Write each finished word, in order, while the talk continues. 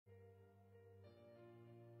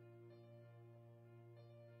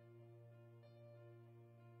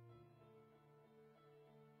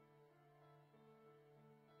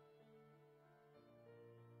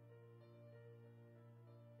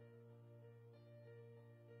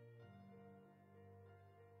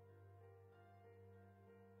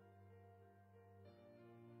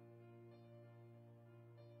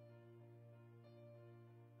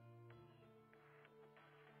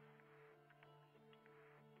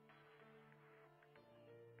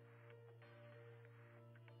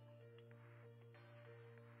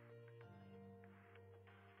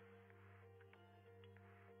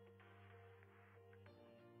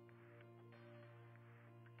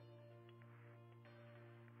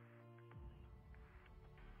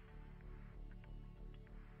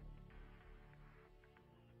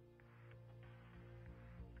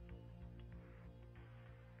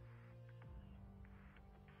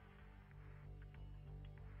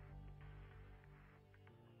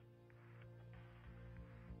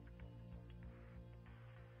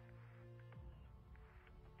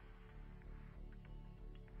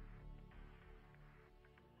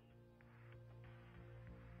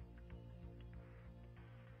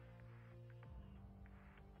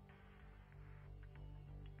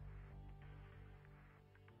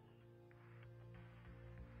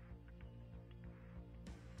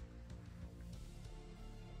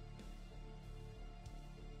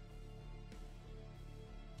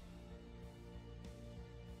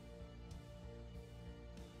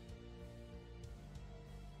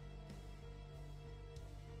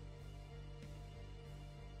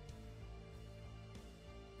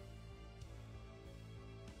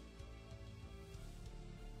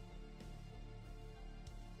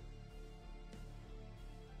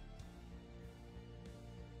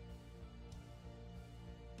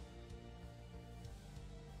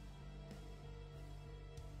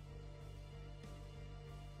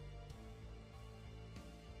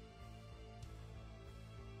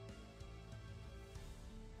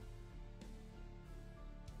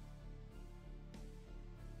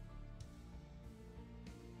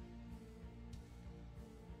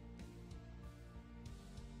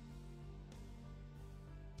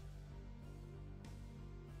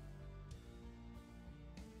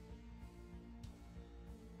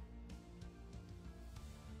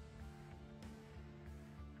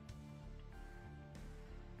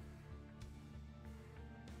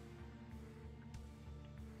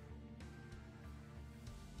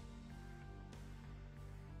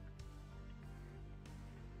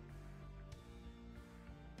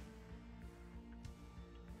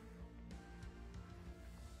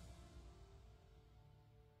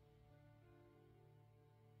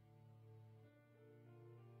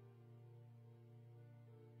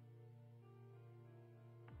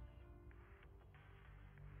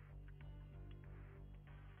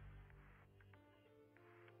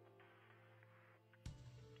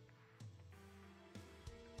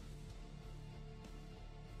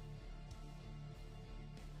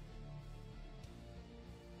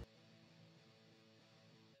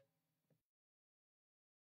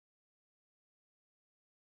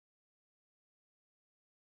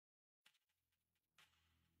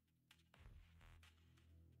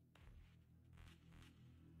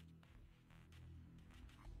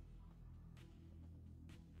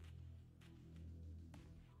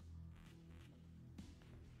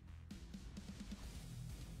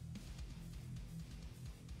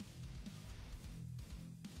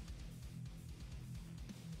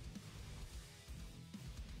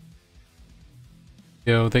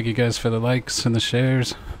Yo, thank you guys for the likes and the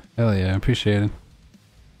shares. Hell yeah, I appreciate it.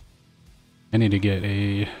 I need to get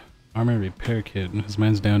a armor repair kit because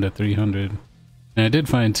mine's down to 300. And I did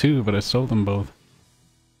find two, but I sold them both.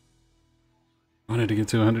 I wanted to get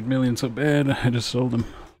to 100 million so bad, I just sold them.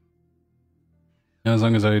 Now, as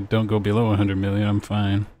long as I don't go below 100 million, I'm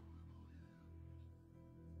fine.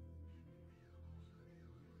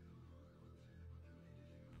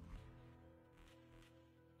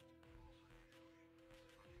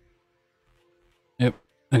 Yep,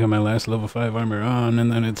 I got my last level 5 armor on,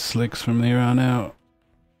 and then it slicks from there on out.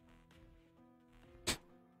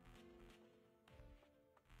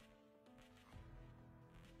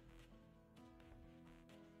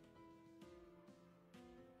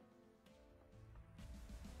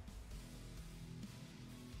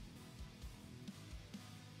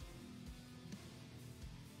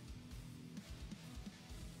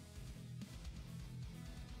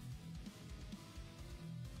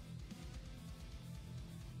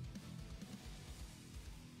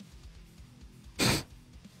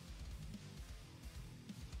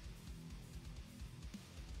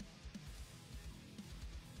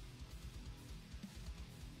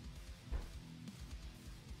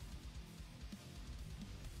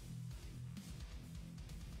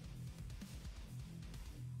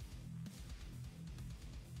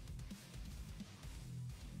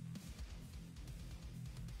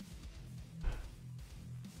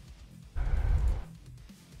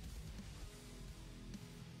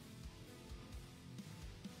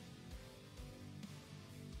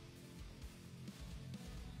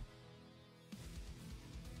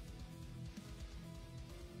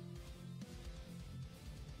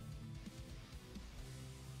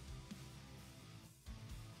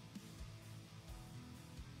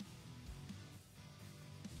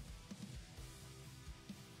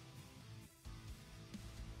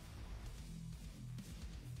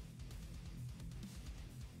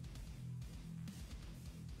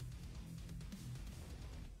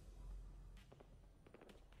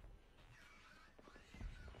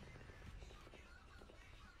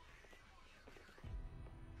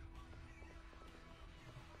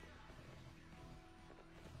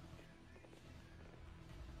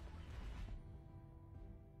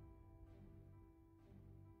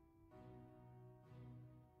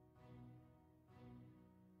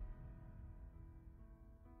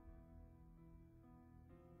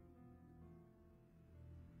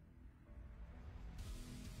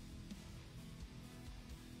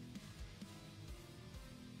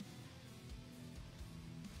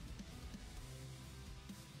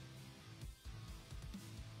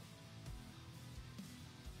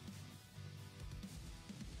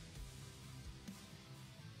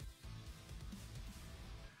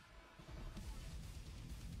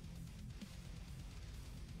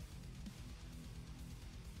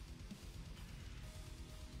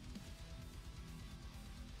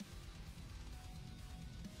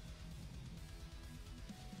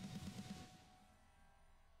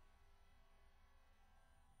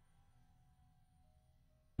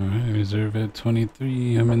 Alright, reserve at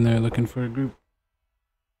 23. I'm in there looking for a group.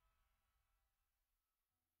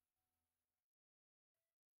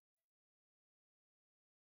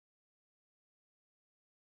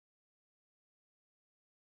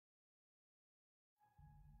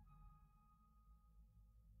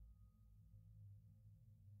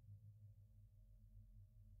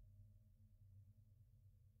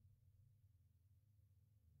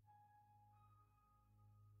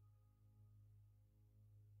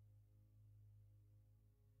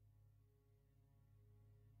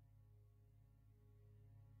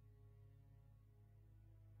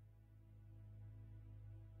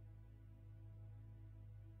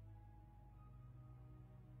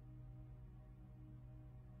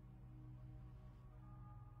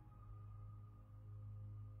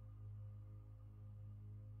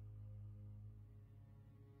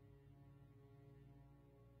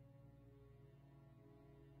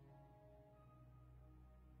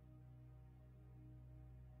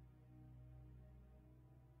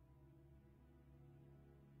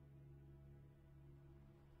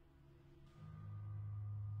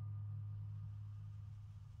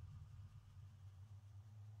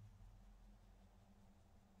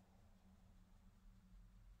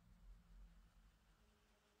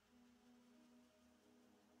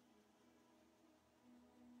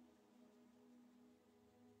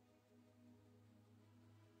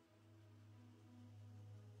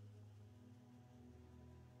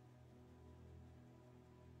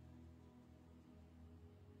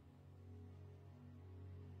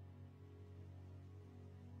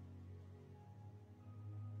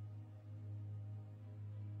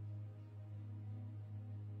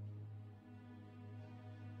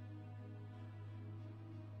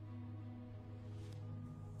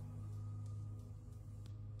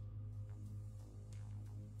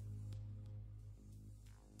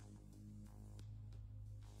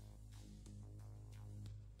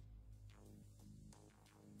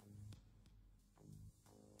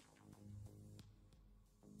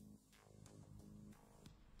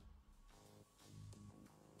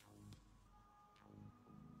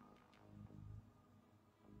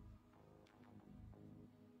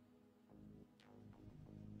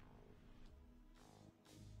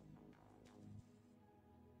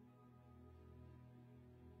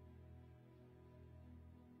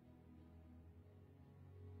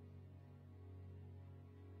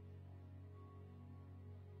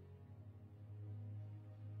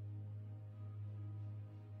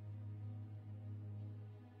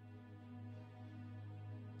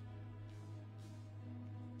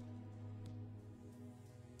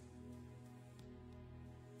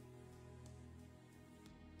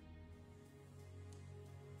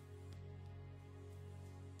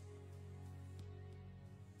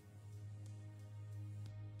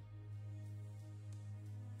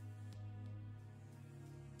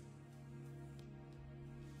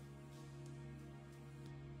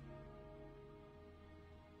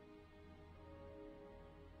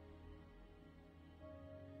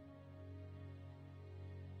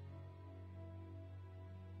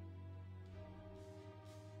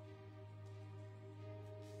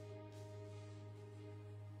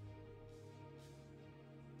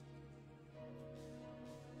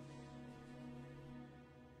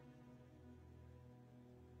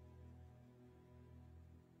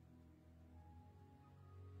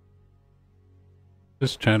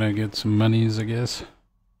 Just trying to get some monies, I guess.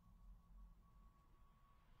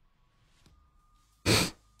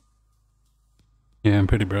 Yeah, I'm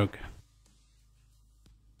pretty broke.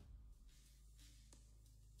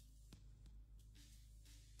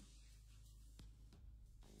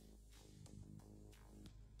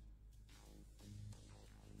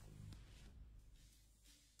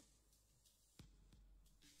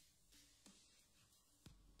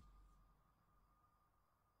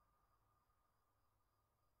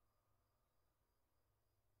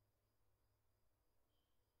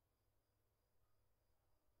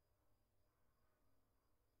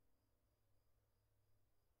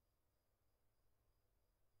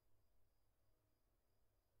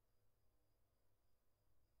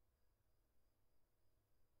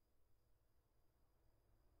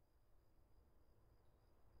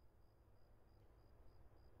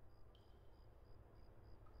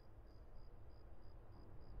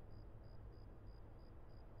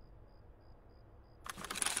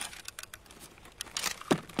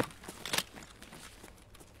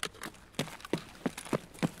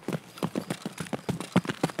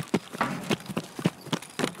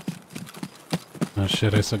 Oh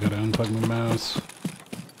shit, I still gotta unplug my mouse.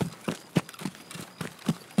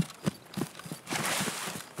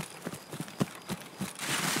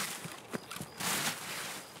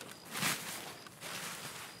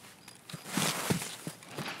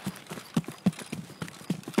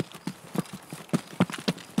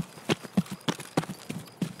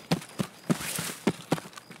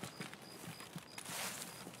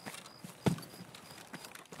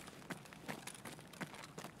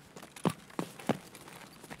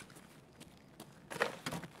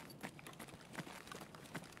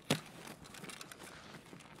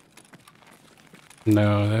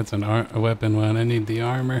 No, that's a weapon one. I need the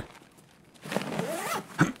armor.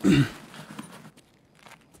 Oh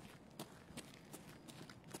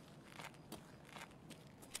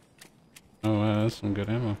wow, that's some good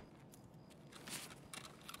ammo.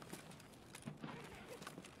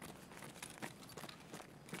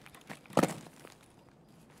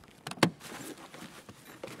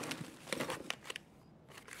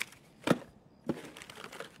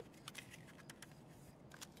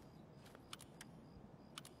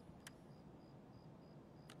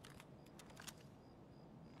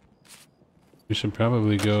 We should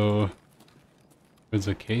probably go towards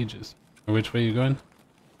the cages. Or which way you going?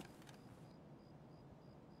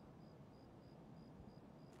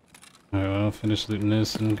 Alright, well, I'll finish looting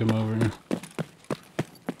this and come over.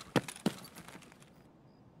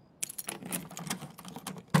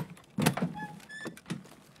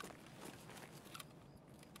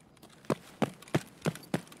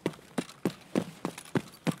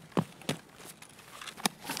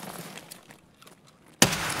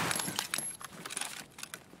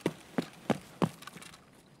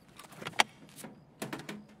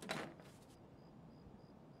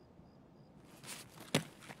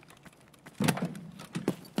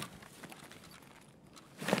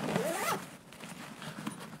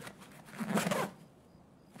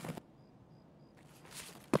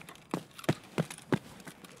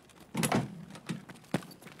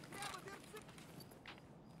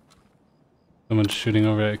 Someone's shooting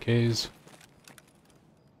over at K's.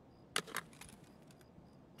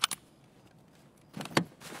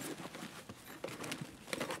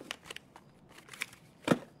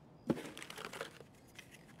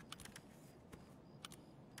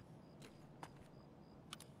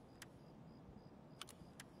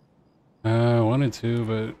 I wanted to,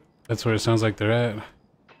 but that's where it sounds like they're at.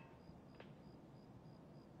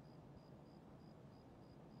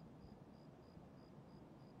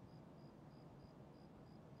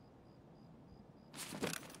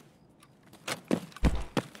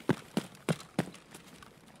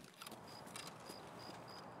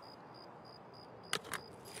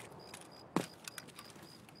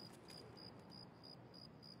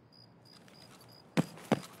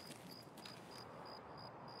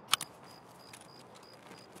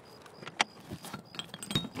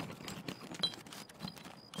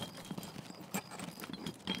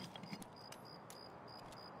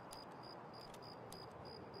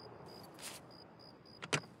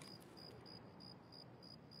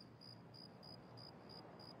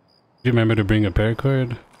 Do you remember to bring a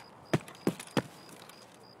paracord?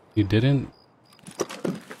 You didn't?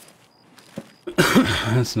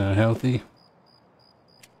 That's not healthy.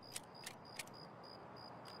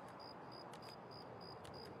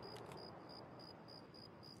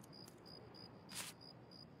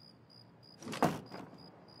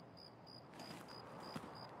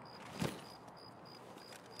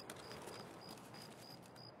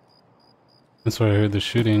 That's where I heard the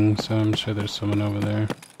shooting, so I'm sure there's someone over there.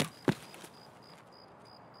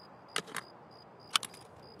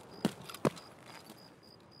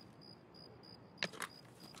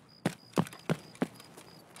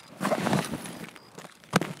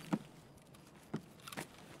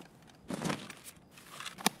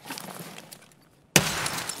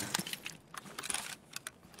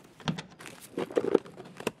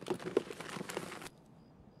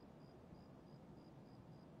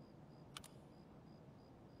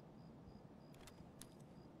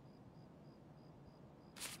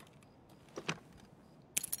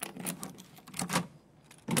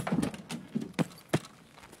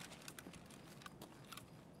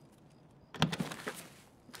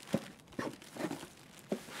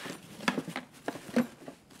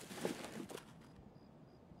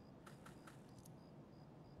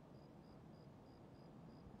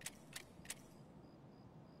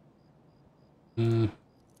 Hmm.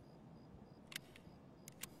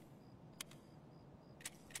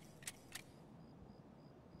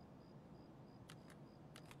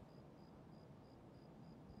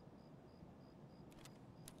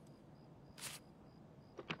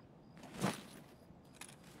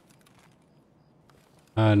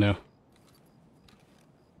 No.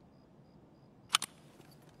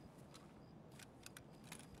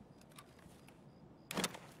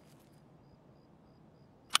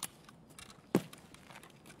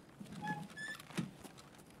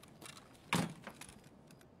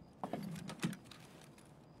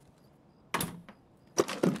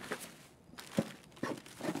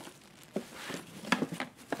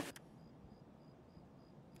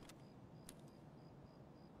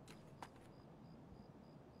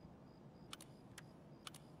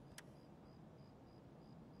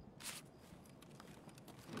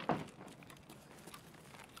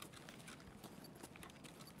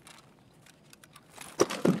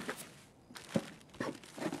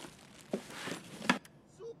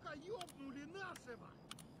 Сука, ёбнули нашего!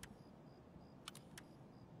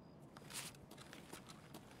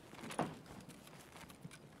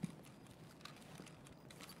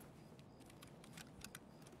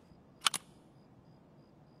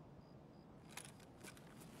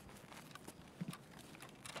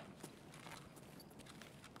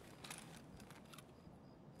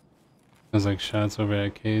 Sounds like shots over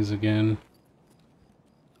at K's again.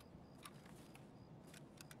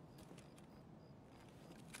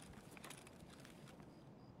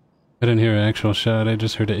 I didn't hear an actual shot, I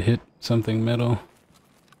just heard it hit something metal.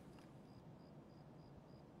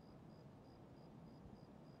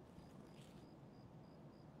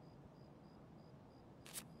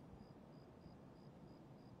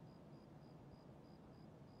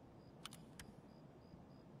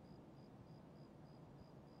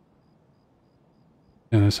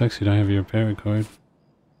 Yeah, that sucks you don't have your paracord.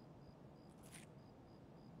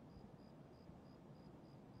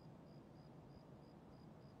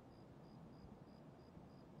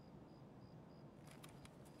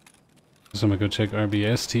 So I'm gonna go check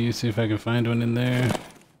RBST, see if I can find one in there.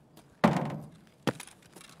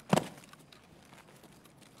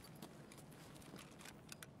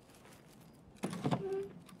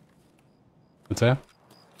 What's that?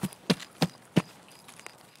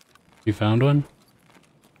 You found one?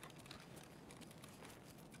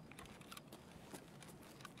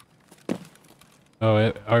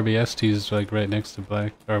 Oh, RBST is like right next to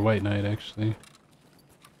Black or White Knight, actually.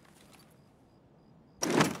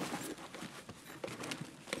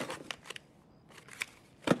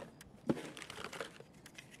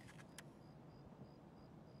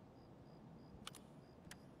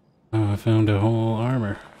 Oh, I found a whole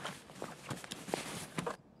armor.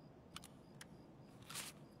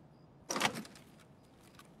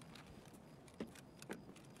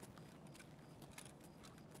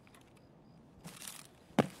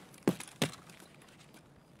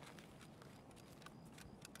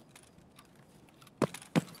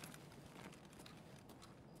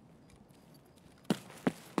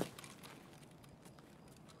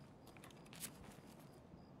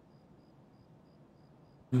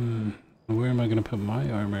 Where am I gonna put my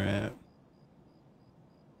armor at?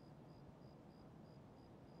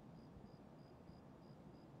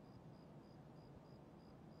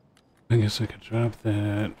 I guess I could drop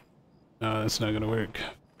that. No, that's not gonna work.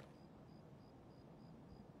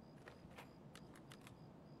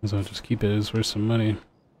 So I'll just keep it, it's worth some money.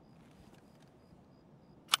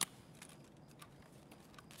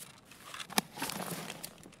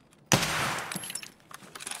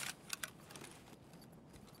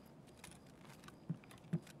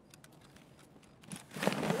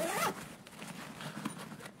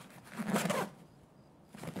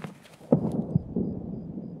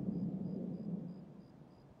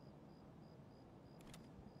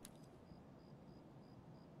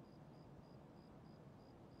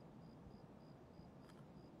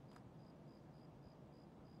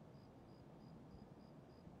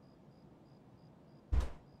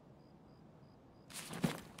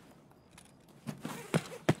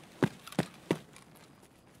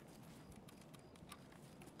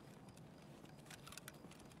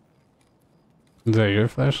 Is that your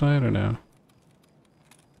flashlight or no?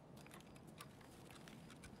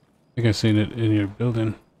 I think I seen it in your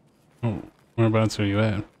building. Oh, whereabouts are you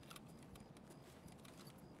at?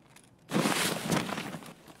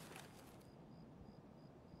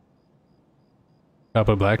 Top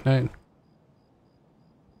of Black Knight?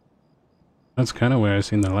 That's kind of where I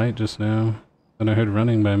seen the light just now. Then I heard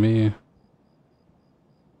running by me.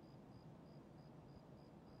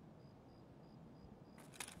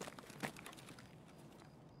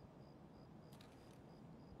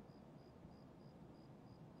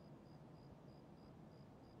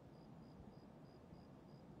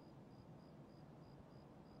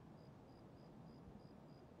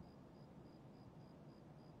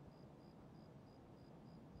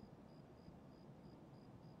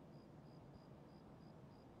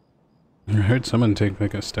 I heard someone take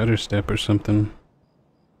like a stutter step or something.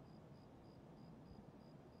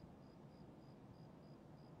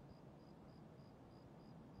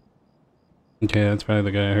 Okay, that's probably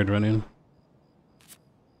the guy I heard running.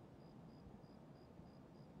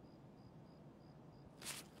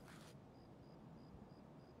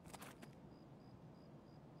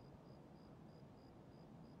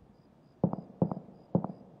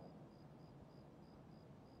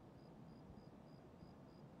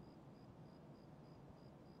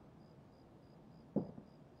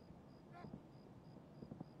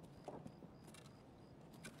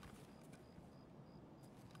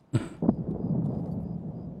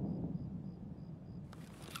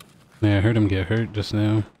 Yeah, I heard him get hurt just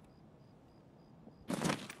now.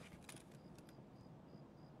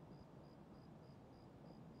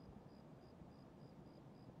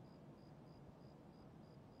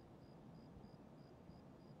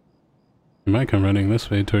 He might come running this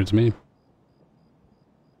way towards me.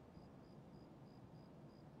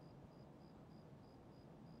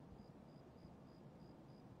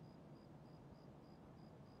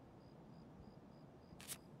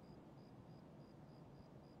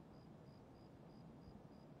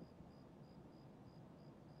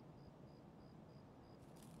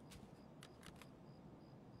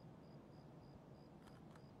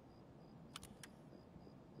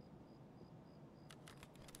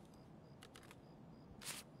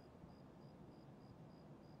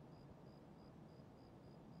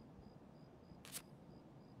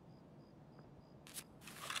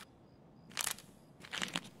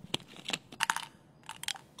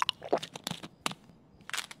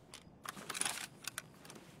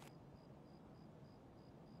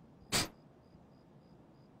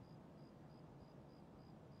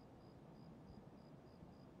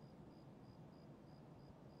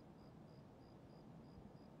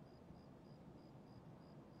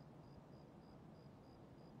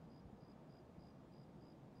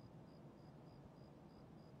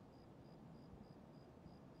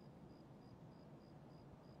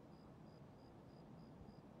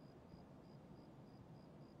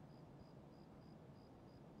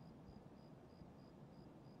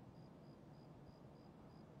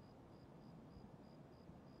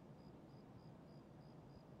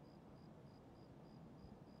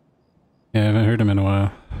 Yeah, I haven't heard him in a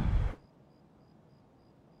while.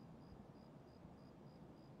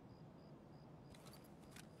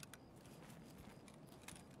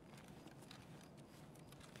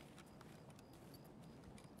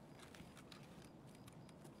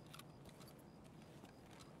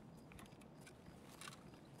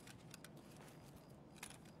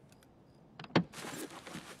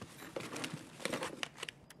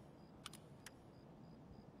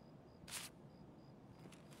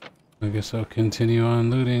 I guess I'll continue on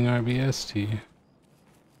looting RBST.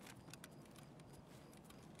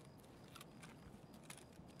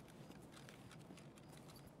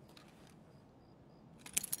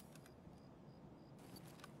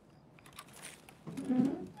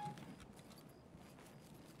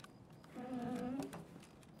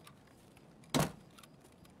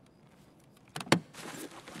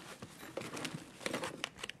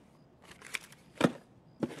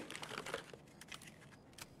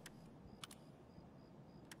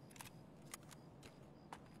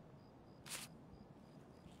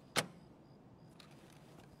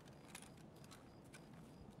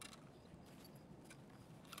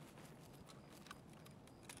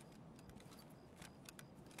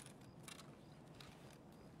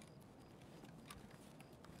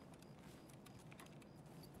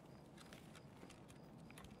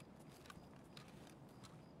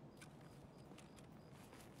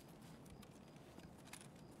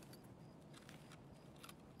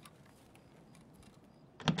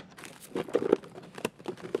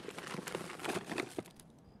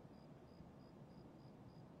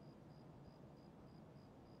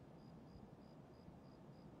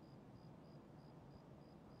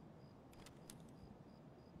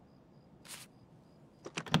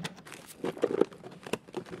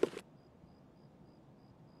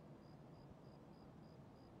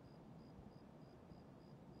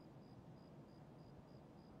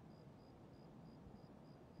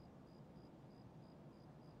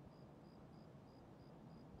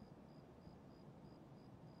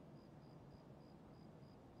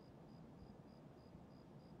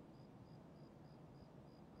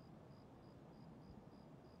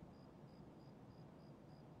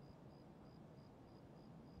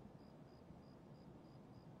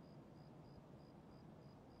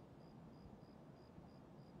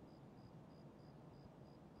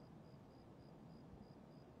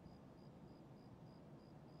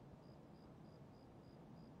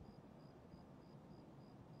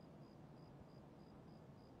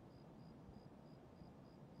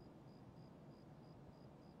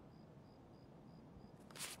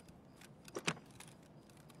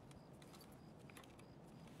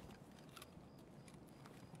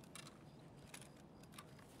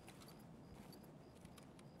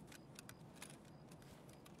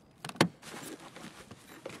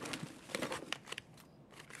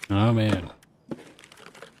 Oh man.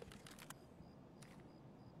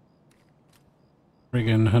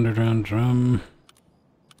 Friggin' 100-round drum.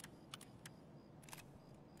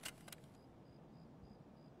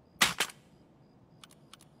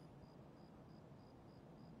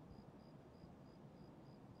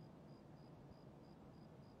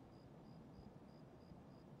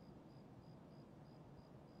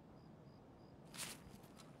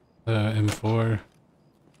 M4.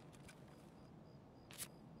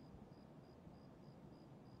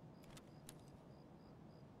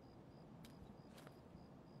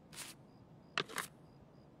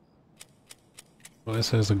 Well,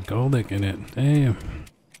 this has a Goldic in it. Damn.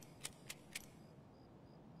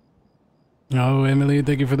 Oh, Emily,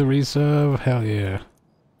 thank you for the resub. Hell yeah.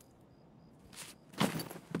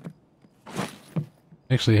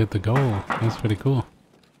 Actually hit the goal. That's pretty cool.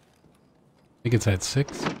 I think it's at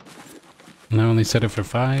 6. And I only set it for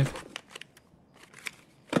 5.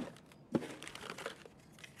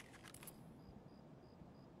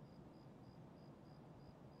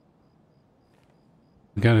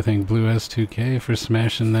 Gotta thank Blue S2K for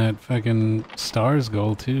smashing that fucking stars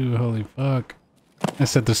goal too. Holy fuck. I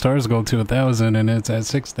set the stars goal to 1,000 and it's at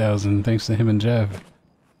 6,000 thanks to him and Jeff.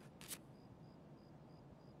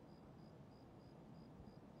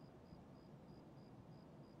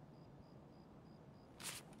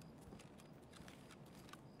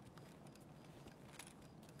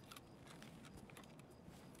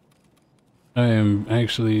 I am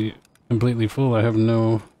actually completely full. I have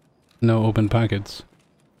no open pockets.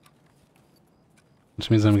 Which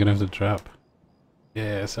means I'm gonna have to drop.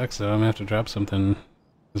 Yeah, it sucks though. I'm gonna have to drop something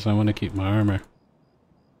because I want to keep my armor.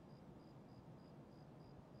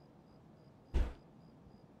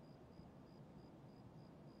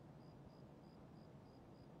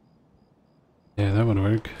 Yeah, that would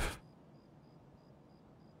work.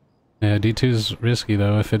 Yeah, D2's risky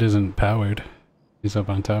though if it isn't powered. He's up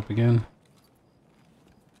on top again.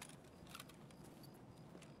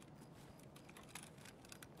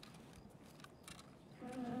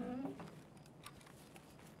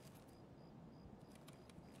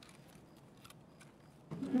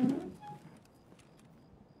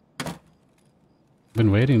 Been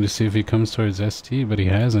waiting to see if he comes towards ST, but he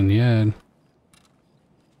hasn't yet.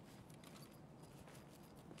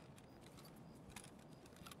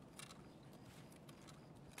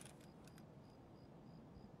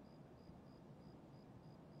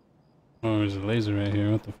 Oh, there's a laser right here.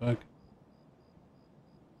 What the fuck?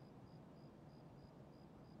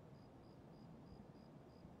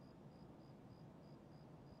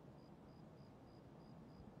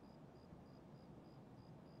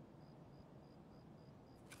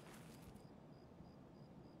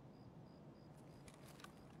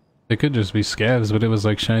 It could just be scavs, but it was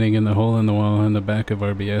like shining in the hole in the wall in the back of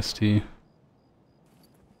RBST.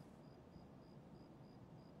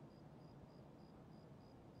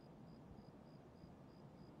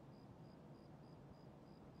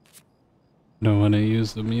 Don't want to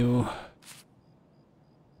use the mule.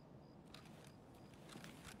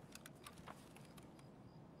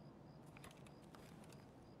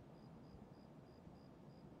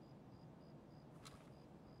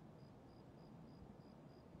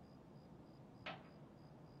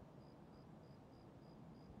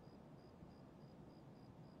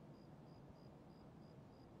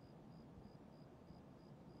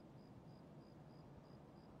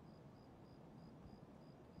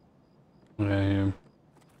 Right here.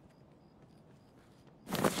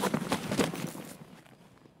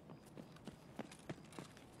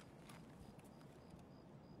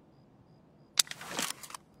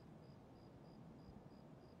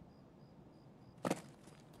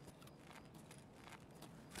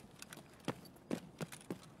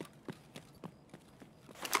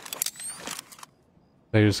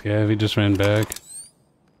 There's Scav, he just ran back.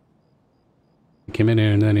 He came in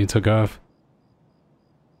here and then he took off.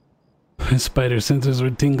 His spider senses were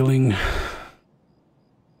tingling.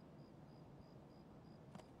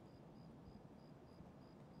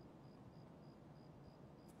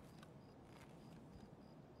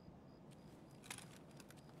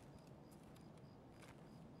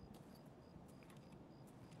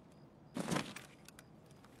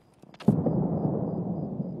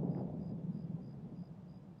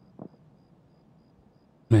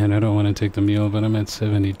 Man, I don't want to take the mule, but I'm at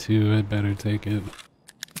 72. I'd better take it.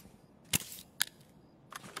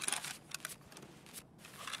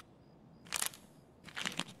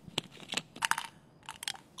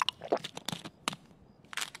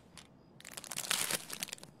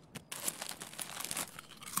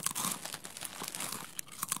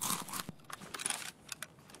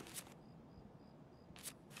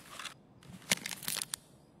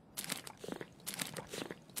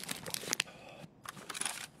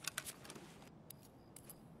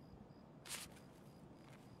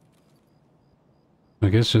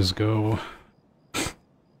 guess just go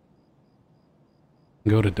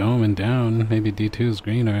to dome and down. Maybe D2's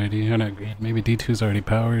green already. Or not green. Maybe D2's already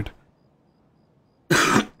powered.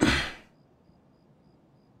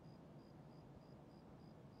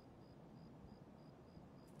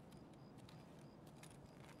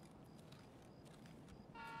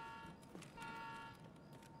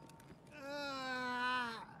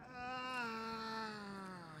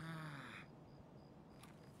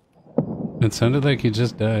 It sounded like he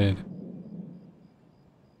just died.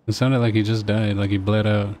 It sounded like he just died, like he bled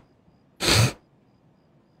out.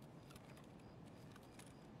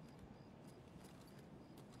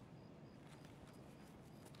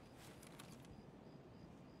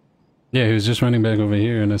 Yeah, he was just running back over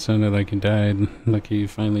here and it sounded like he died, like he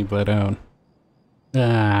finally bled out.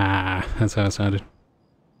 Ah, that's how it sounded.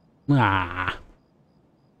 Ah.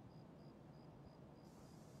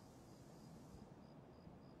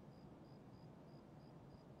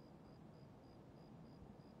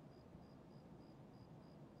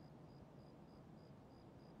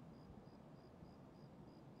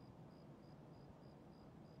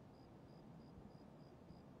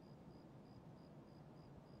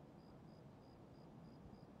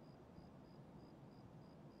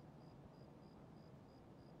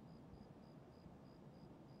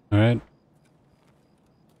 Alright.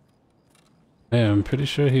 Yeah, I'm pretty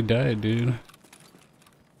sure he died, dude.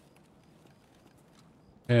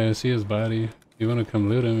 Yeah, I see his body. If you want to come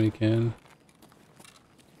loot him, you can.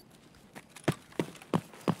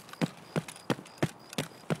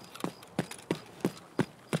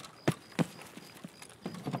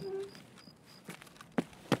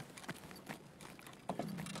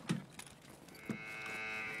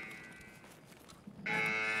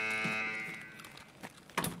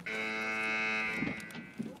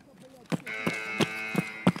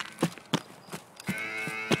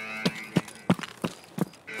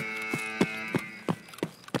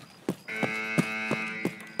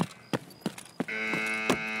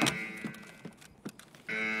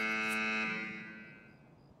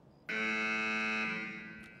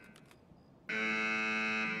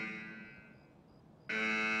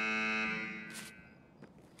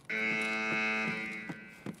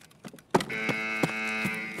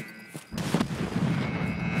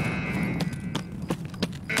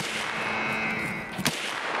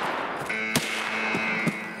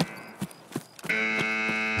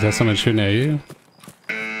 Is that someone shooting at you?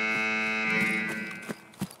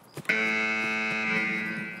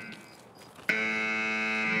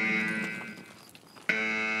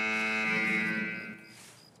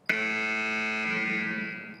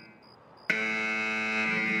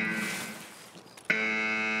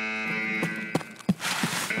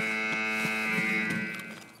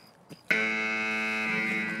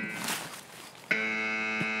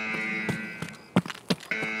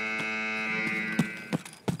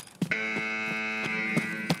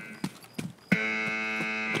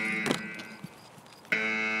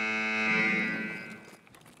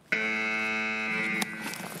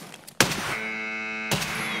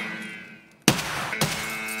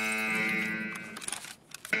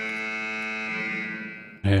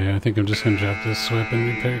 Yeah, I think I'm just gonna drop this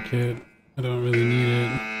weapon repair kit. I don't really need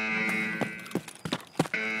it.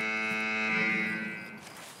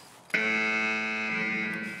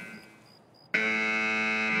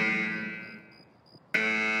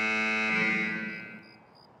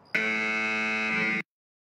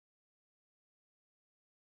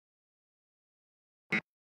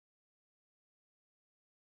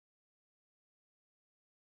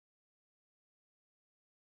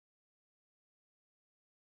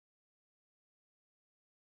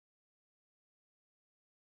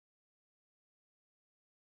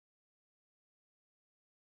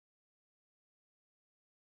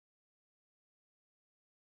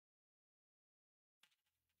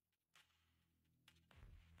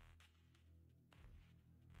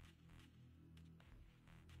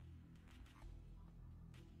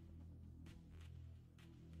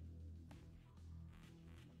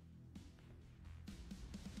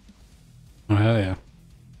 Oh, hell yeah.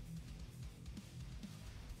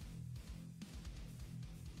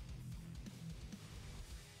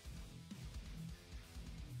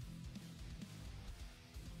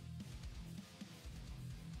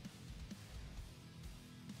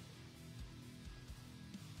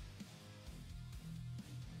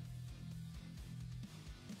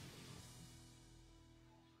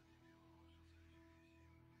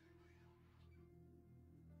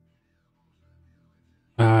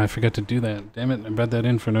 Ah, I forgot to do that. Damn it, I brought that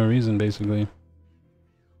in for no reason, basically.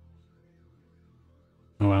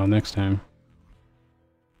 Oh well, next time.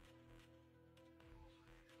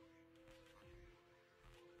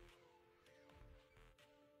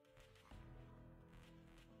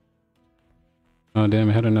 Oh damn,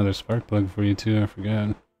 I had another spark plug for you too, I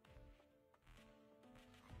forgot.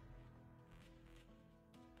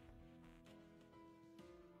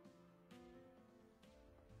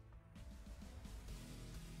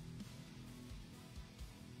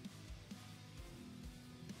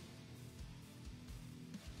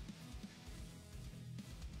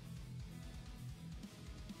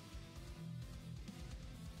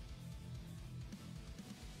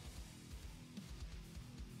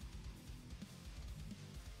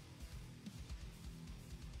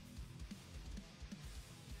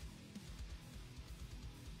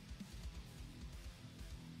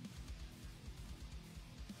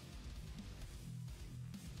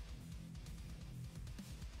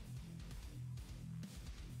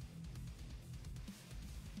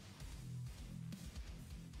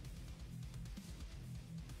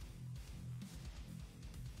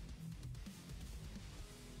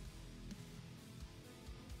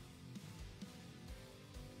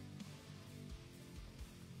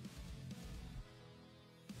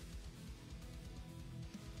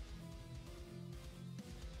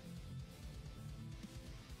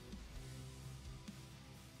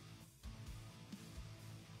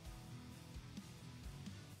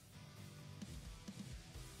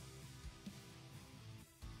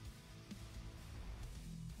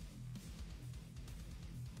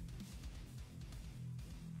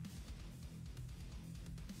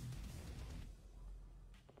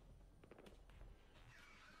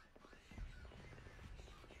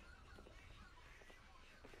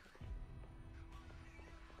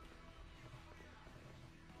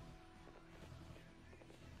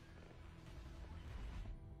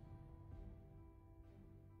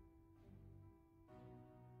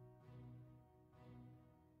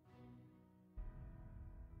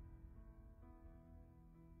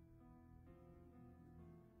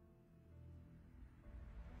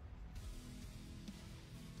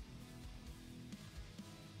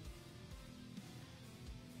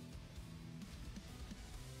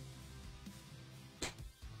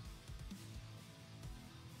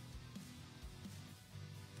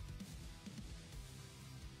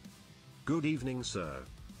 Good evening, sir.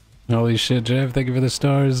 Holy shit, Jeff, thank you for the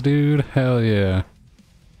stars, dude. Hell yeah.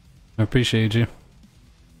 I appreciate you.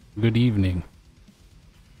 Good evening.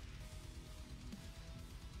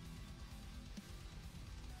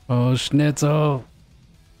 Oh, Schnitzel.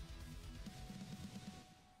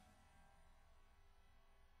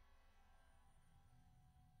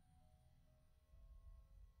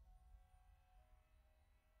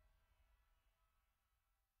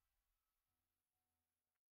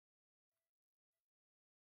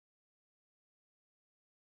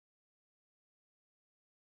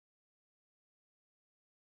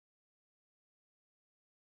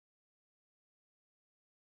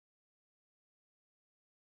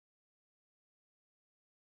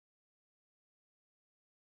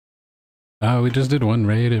 We just did one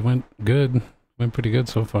raid. It went good. Went pretty good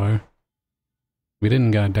so far. We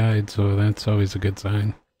didn't got died, so that's always a good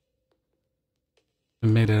sign. We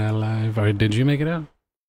made it out alive. Or did you make it out?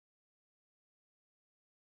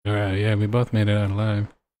 Alright, yeah, we both made it out alive.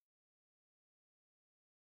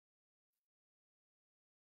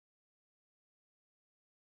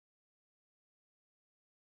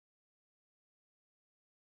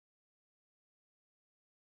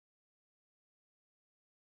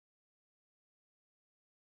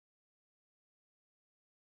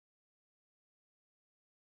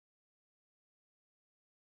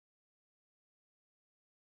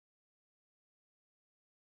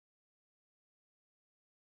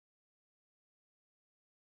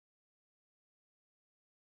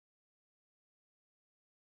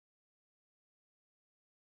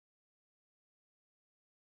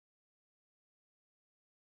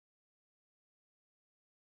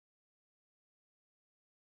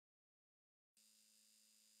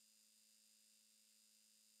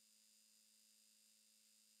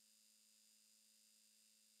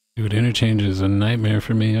 Dude, interchange is a nightmare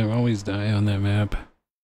for me. I always die on that map.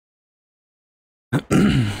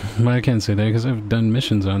 Well, I can't say that because I've done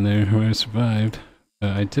missions on there where I survived.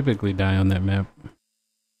 I typically die on that map.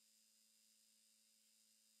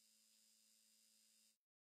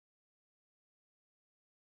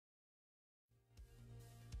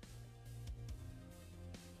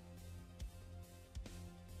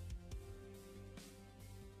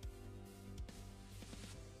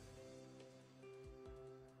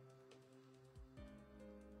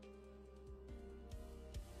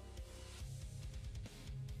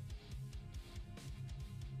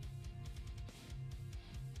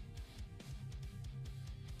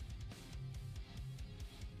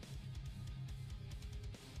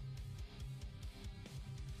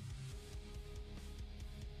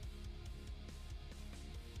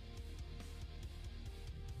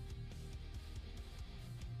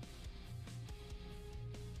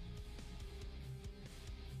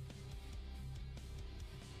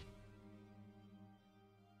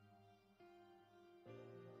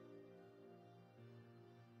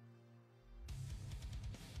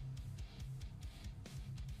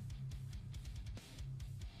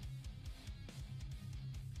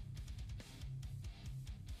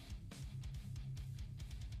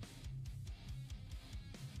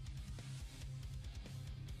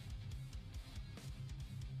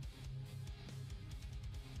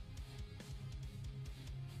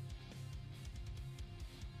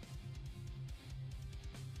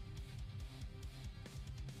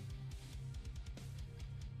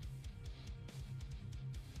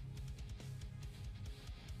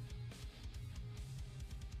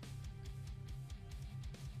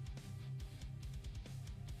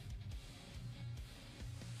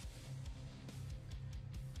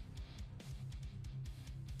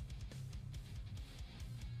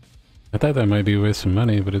 I thought that might be worth some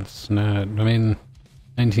money, but it's not. I mean,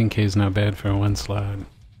 19k is not bad for one slot.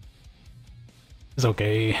 It's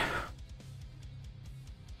okay.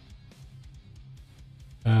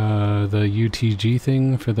 The UTG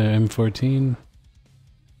thing for the M14.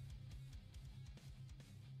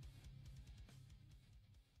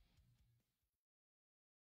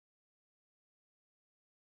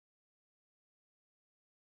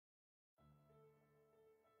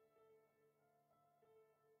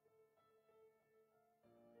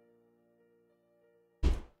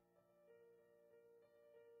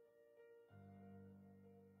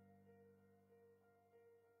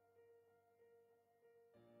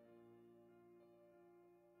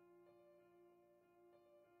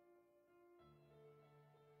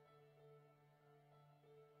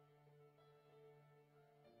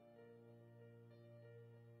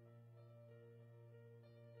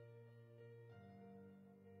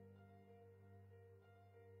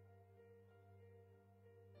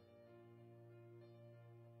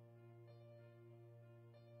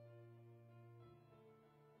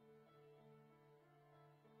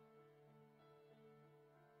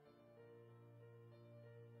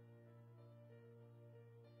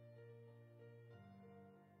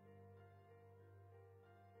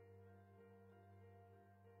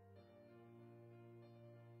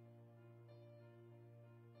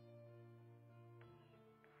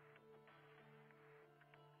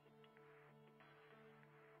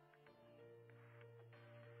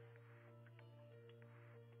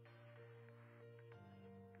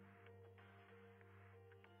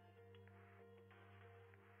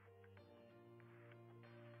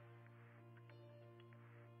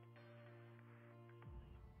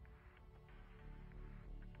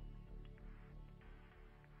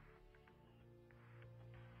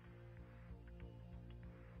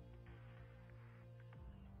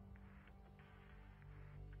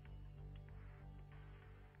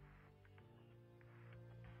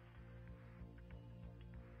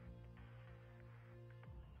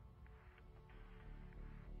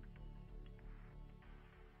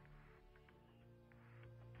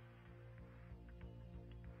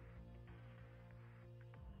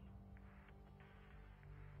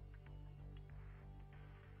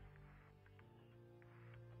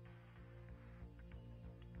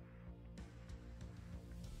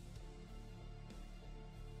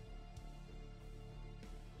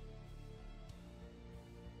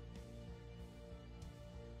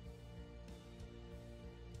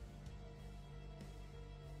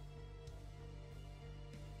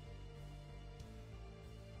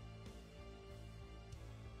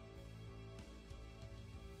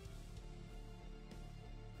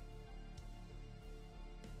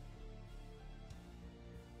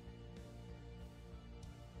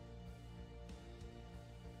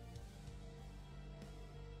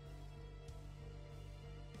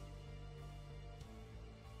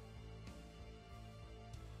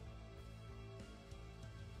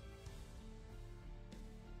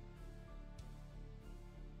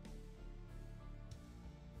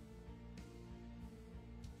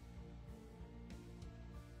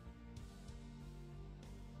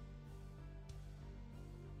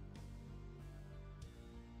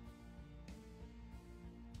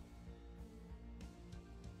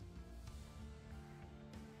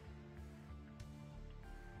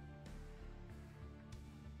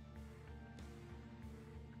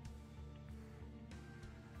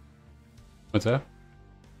 What's that?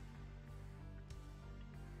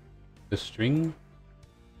 The string?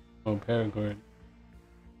 Oh, Paragord.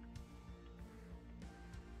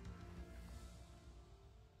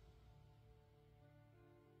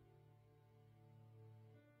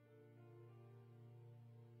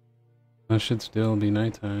 That should still be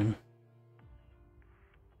nighttime.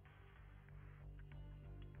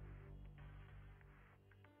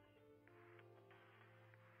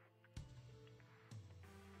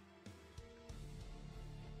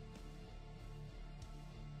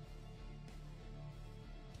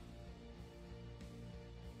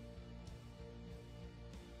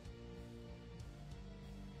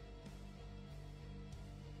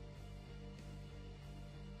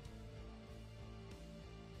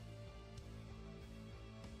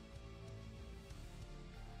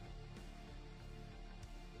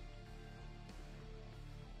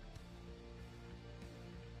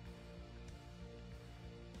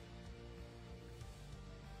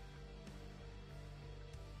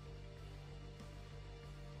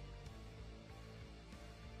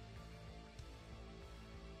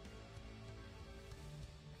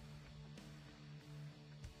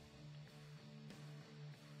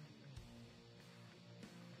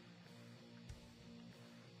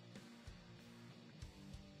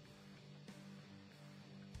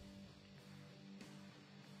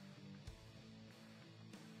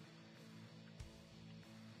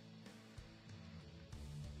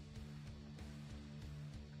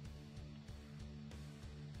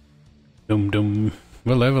 Dum dum.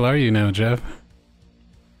 What level are you now, Jeff?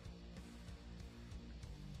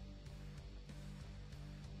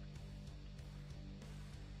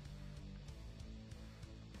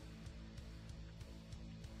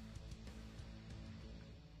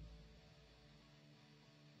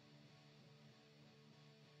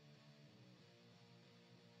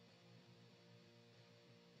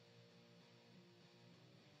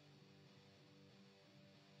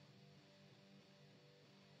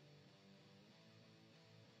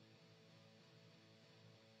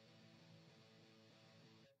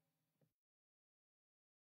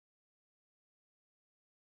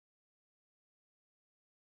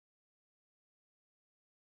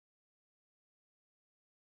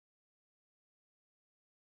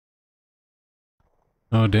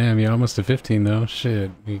 Oh damn, you're almost to 15 though.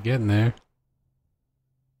 Shit, you're getting there.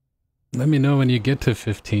 Let me know when you get to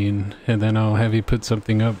 15, and then I'll have you put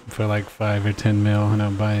something up for like 5 or 10 mil, and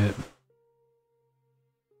I'll buy it.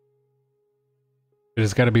 But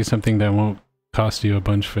it's gotta be something that won't cost you a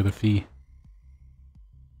bunch for the fee.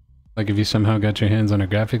 Like if you somehow got your hands on a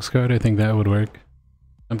graphics card, I think that would work.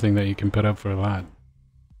 Something that you can put up for a lot.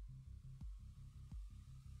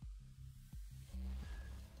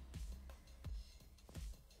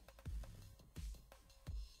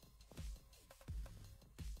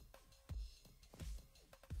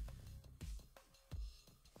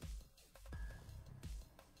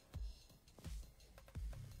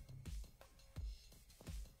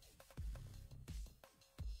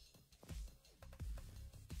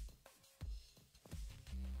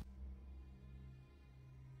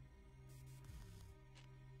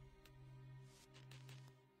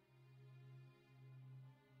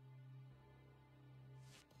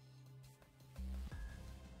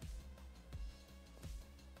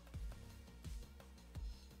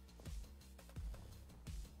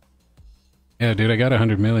 Yeah, dude, I got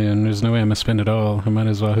 100 million. There's no way I'm gonna spend it all. I might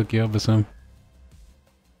as well hook you up with some.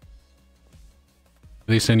 At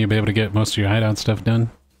least then you'll be able to get most of your hideout stuff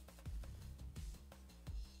done.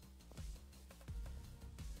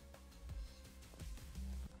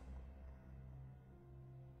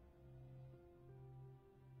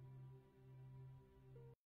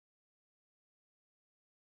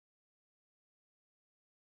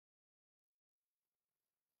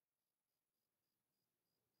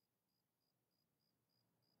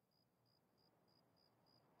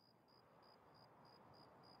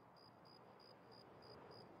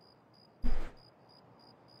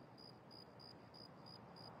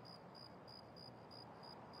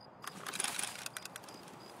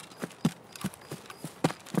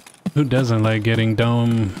 Who doesn't like getting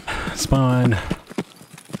dome spawn?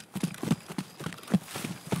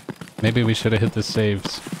 Maybe we should have hit the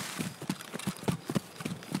saves.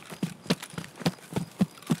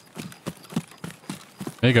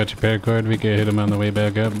 They got your paracord, we can hit him on the way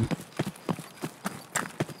back up.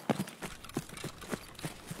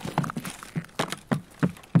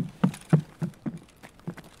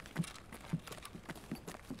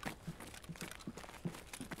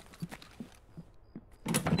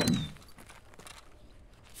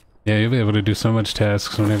 Yeah, you'll be able to do so much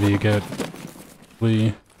tasks whenever you get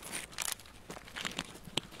Lee.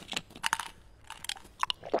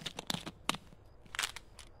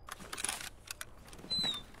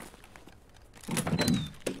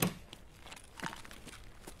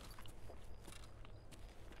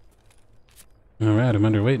 Alright, I'm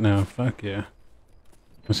underweight now. Fuck yeah.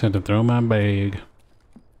 Just had to throw my bag.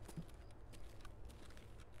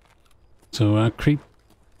 So I creep.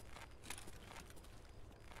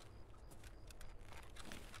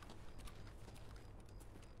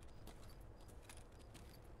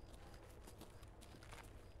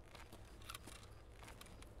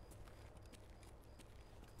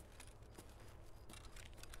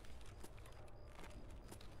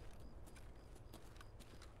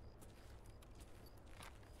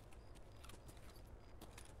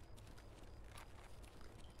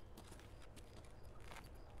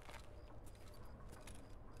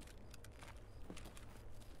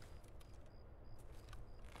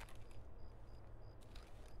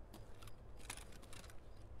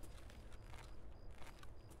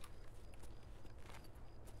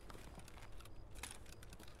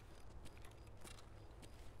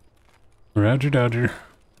 Roger Dodger.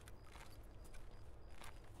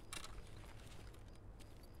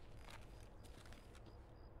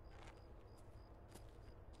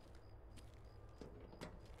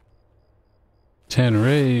 Ten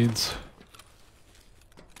raids.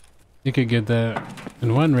 You could get that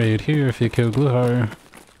in one raid here if you kill Gluhar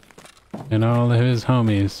and all of his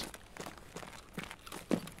homies.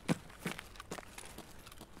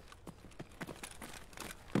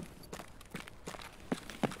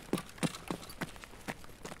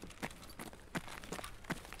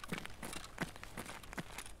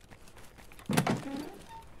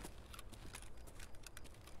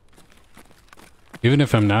 Even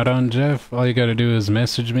if I'm not on Jeff, all you gotta do is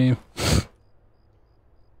message me.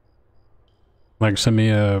 Like send me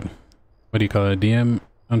a, what do you call it, a DM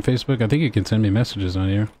on Facebook? I think you can send me messages on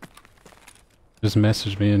here. Just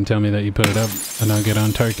message me and tell me that you put it up, and I'll get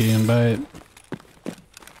on Tarky and buy it.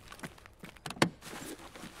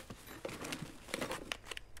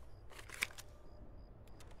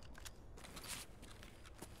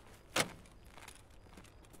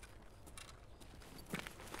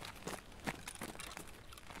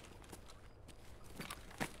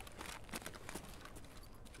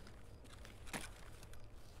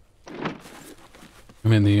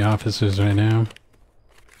 I'm in the offices right now.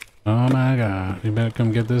 Oh my god, you better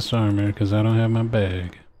come get this armor, because I don't have my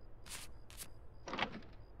bag.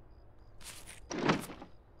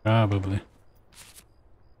 Probably.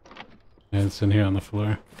 Yeah, it's in here on the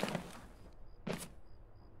floor.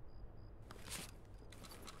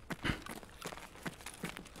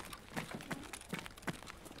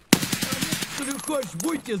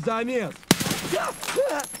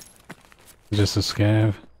 Just a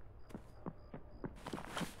scav.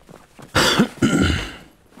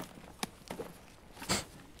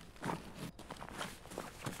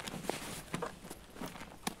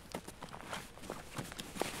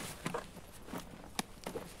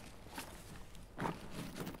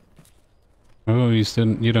 Oh, you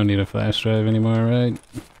don't need a flash drive anymore, right?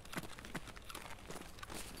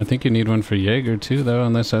 I think you need one for Jaeger too, though,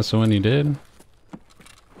 unless that's the one you did.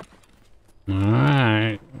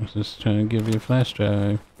 Alright, I was just trying to give you a flash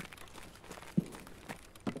drive.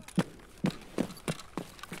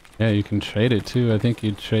 Yeah, you can trade it too. I think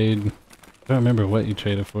you trade... I don't remember what you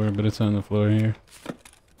traded for, but it's on the floor here.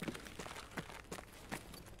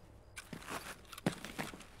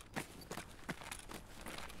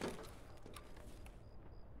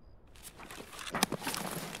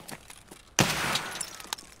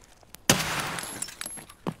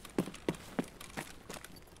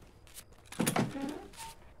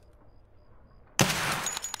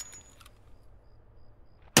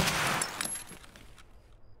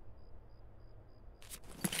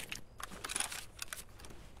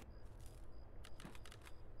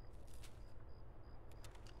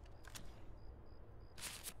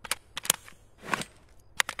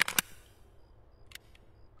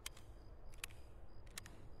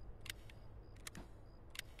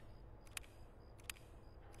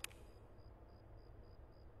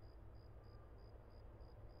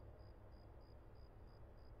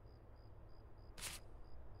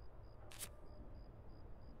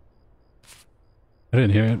 I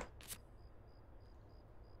didn't hear it.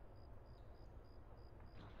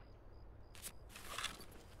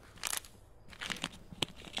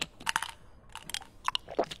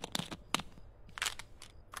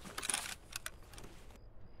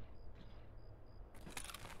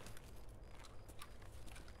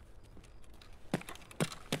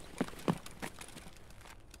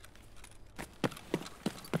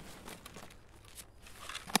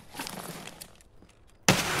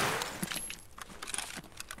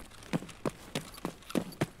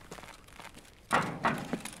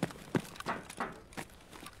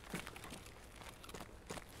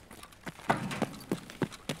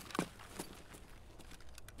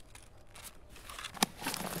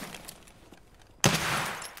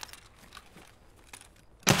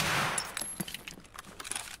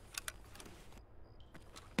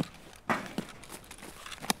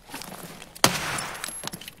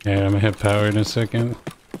 Yeah, I'm gonna hit power in a second.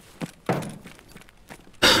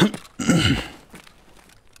 Let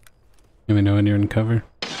me know when you're in cover.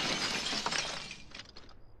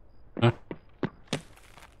 Huh?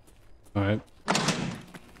 Alright.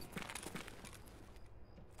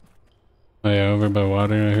 Oh yeah, over by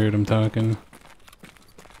water, I heard him talking.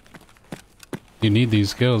 You need these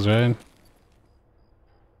skills, right?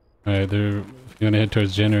 Alright, you're gonna head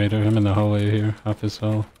towards generator. I'm in the hallway here, office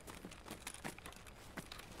hall.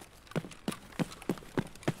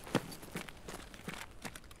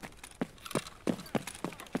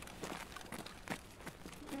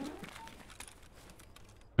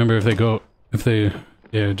 Remember,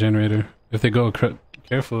 yeah, generator. If they go,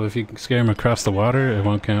 careful, if you scare them across the water, it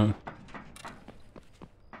won't count.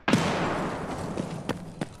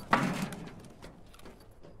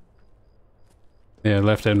 Yeah,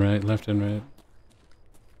 left and right, left and right.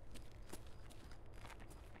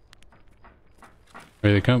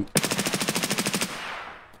 Here they come.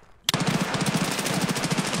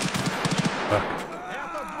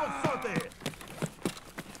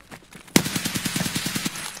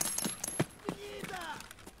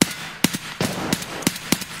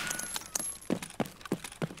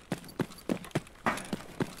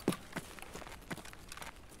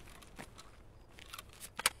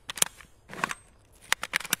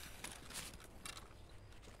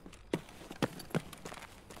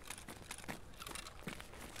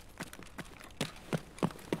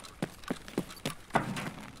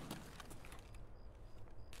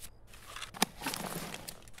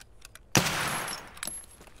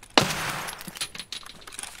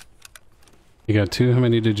 You got 2? How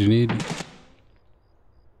many did you need?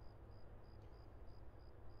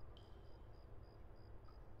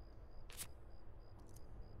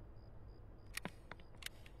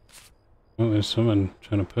 Oh, there's someone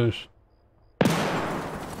trying to push.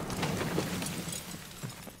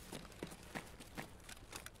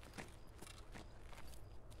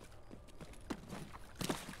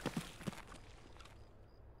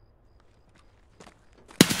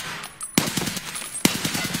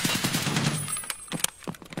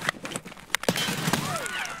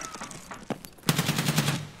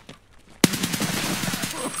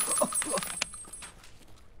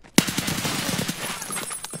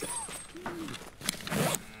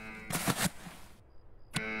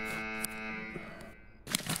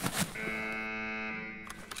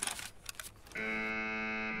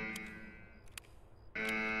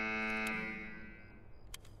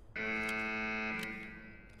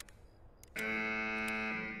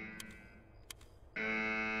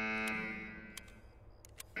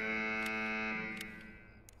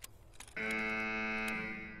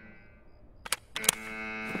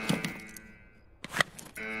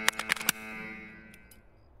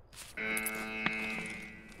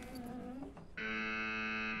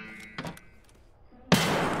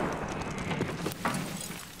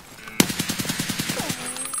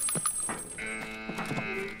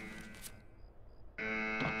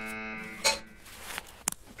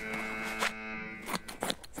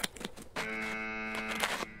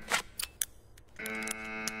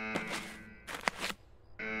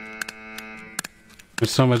 There's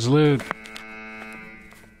so much loot.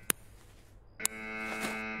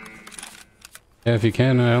 Yeah, if you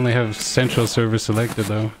can. I only have Central Server selected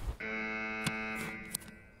though.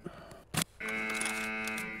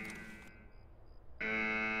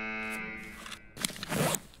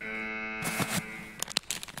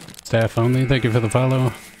 Staff only. Thank you for the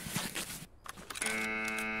follow.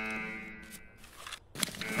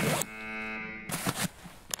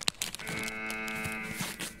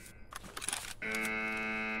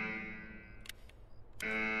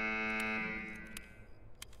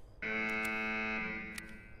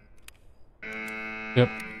 Yep.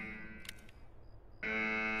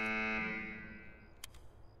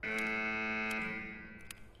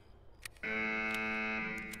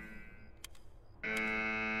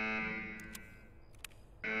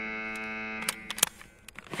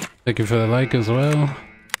 Thank you for the like as well.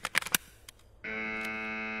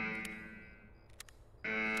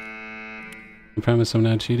 I promise I'm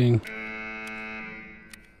not cheating.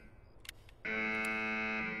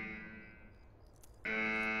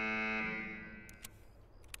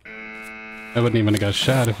 I wouldn't even have got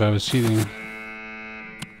shot if I was cheating.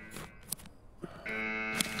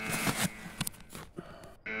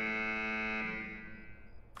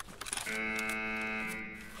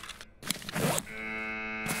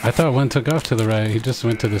 I thought one took off to the right. He just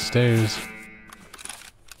went to the stairs.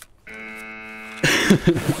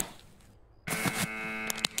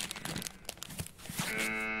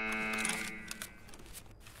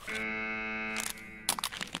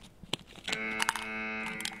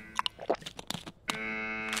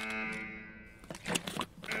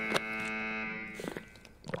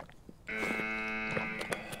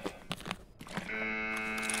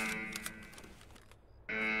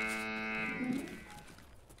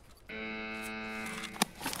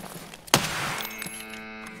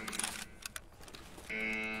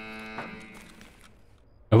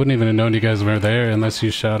 I wouldn't even have known you guys were there unless you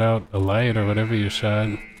shot out a light or whatever you shot.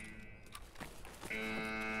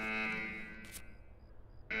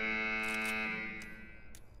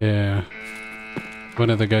 Yeah. One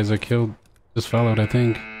of the guys I killed just followed, I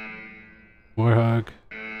think. Warhawk.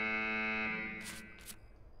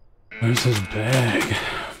 Where's his bag?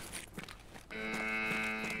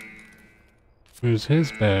 Where's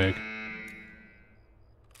his bag?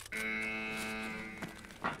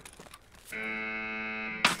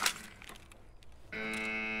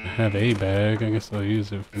 I have a bag. I guess I'll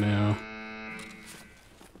use it for now.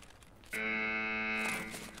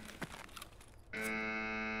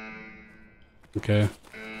 Okay.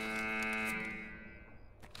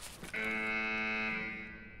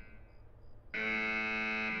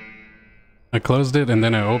 I closed it and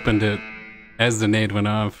then I opened it as the nade went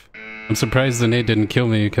off. I'm surprised the nade didn't kill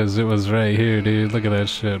me because it was right here, dude. Look at that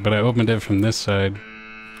shit. But I opened it from this side.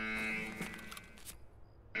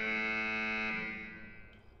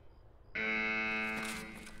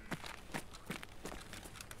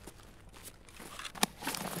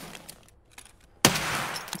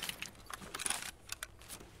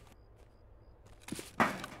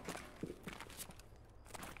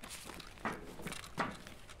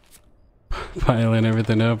 piling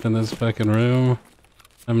everything up in this fucking room.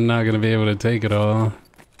 I'm not gonna be able to take it all.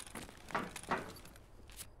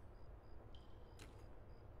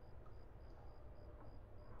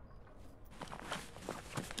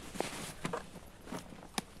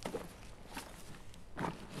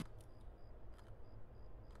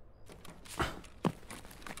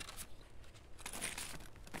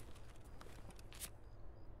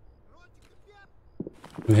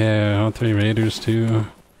 Yeah, all 3 raiders too.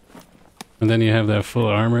 And then you have that full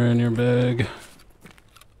armor in your bag.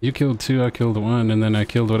 You killed 2, I killed 1, and then I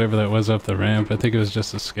killed whatever that was off the ramp. I think it was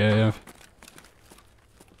just a scav.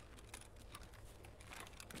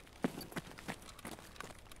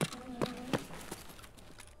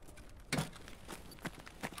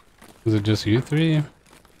 Was it just you 3?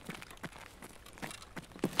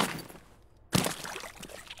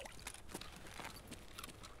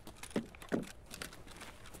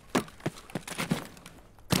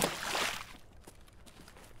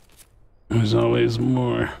 There's always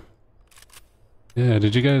more. Yeah,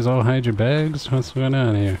 did you guys all hide your bags? What's going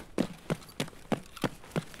on here?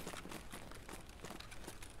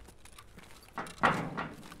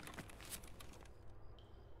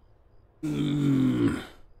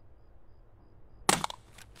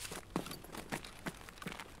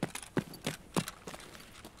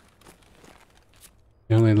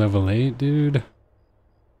 You're only level 8, dude?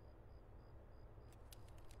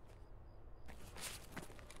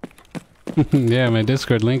 Yeah, my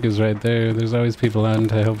Discord link is right there. There's always people on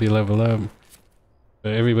to help you level up.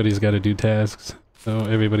 But everybody's got to do tasks. So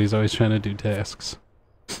everybody's always trying to do tasks.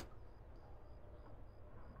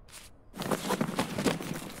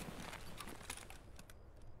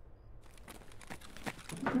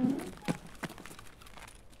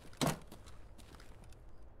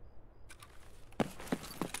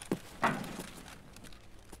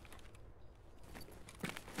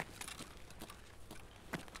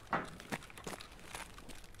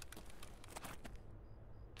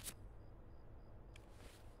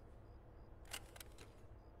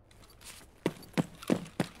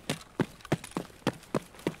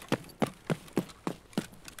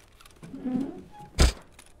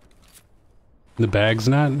 The bag's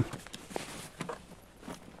not?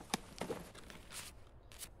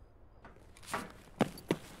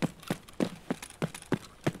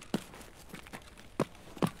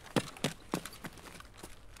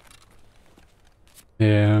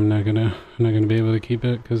 Yeah, I'm not gonna be able to keep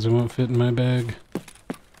it because it won't fit in my bag.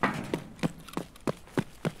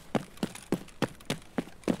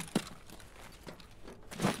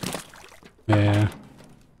 Yeah.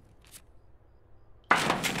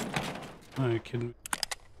 I can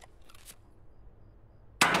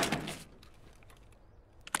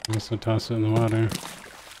also toss it in the water.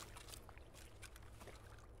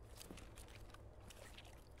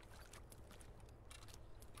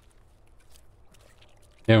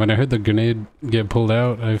 Yeah, when I heard the grenade get pulled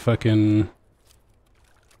out, I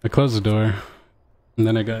closed the door, and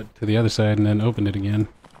then I got to the other side and then opened it again.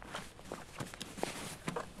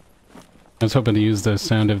 I was hoping to use the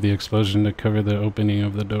sound of the explosion to cover the opening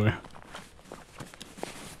of the door.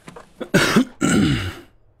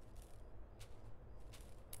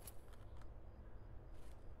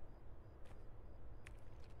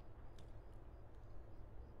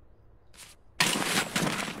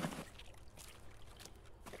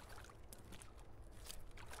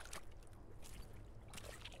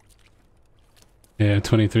 Yeah,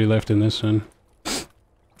 23 left in this one.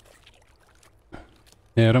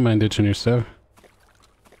 Yeah, I don't mind ditching your stuff.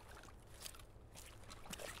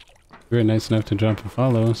 You were nice enough to drop a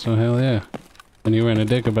follow, so hell yeah. And you weren't a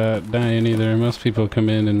dick about dying either. Most people come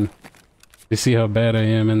in and they see how bad I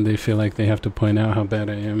am and they feel like they have to point out how bad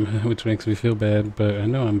I am, which makes me feel bad, but I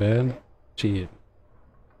know I'm bad. Shit.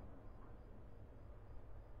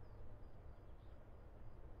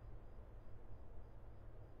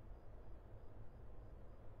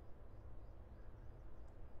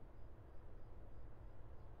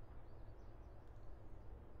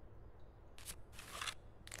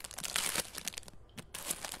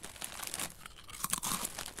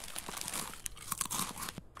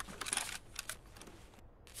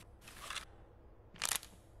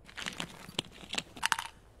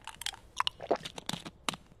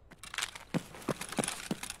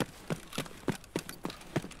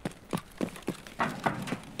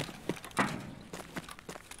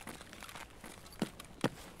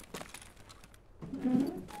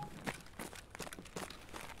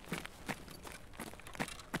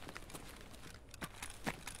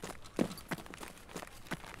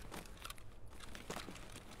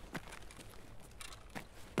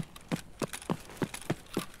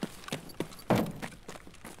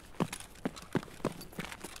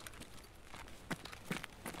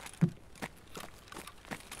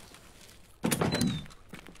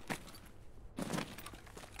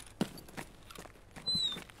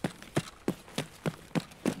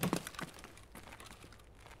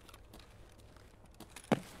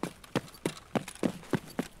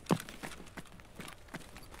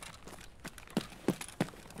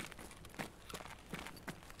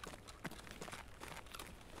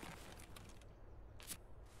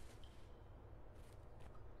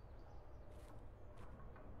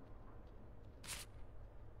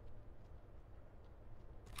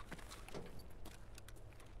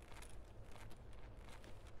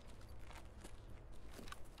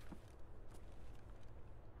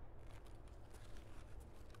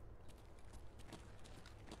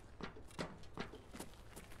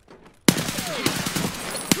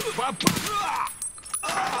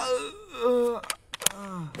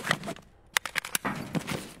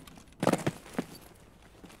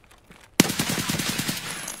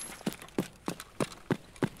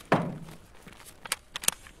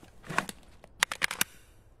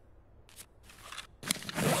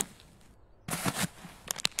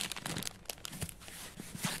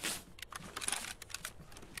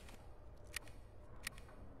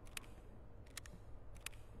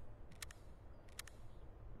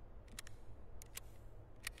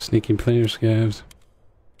 Sneaky player scavs.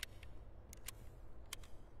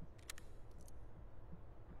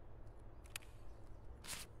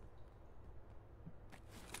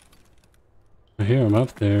 I hear them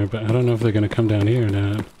up there, but I don't know if they're gonna come down here or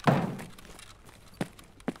not.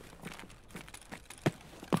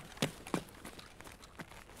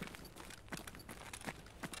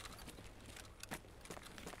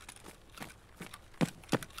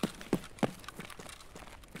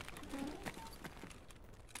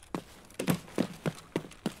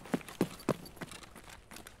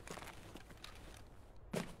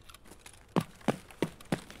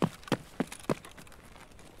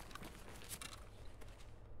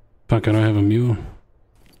 Fuck, I don't have a mule.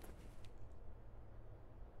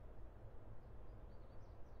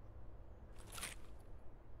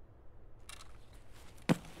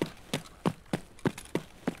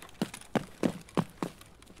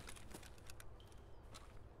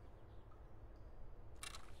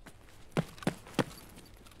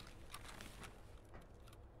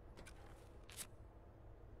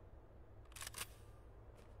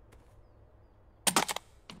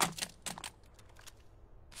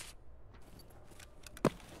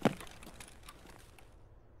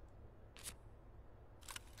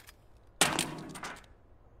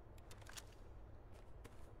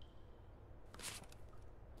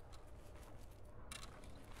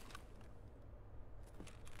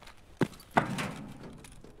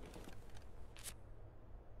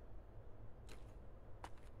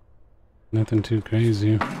 Nothing too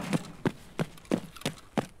crazy.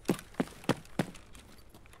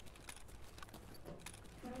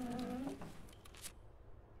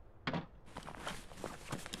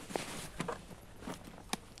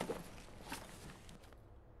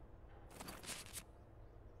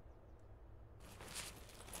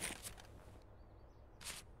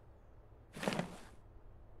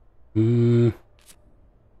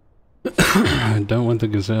 I don't want the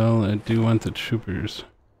gazelle, I do want the troopers.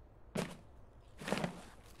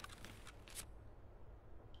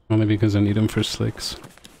 Only because I need them for slicks.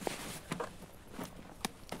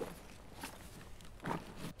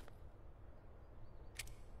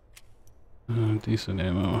 Decent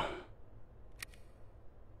ammo.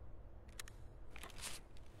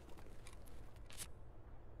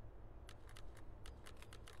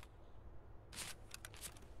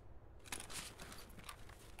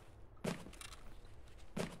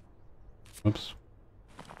 Oops.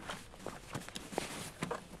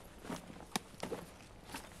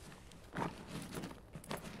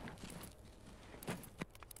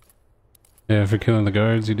 Yeah, for killing the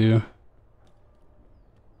guards you do.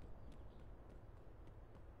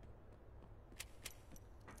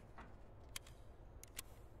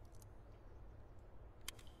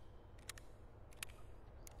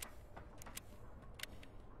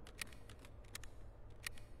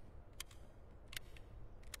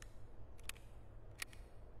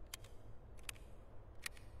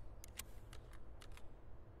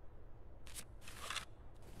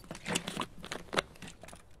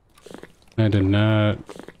 I did not.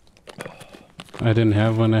 I didn't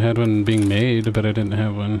have one. I had one being made, but I didn't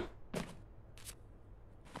have one.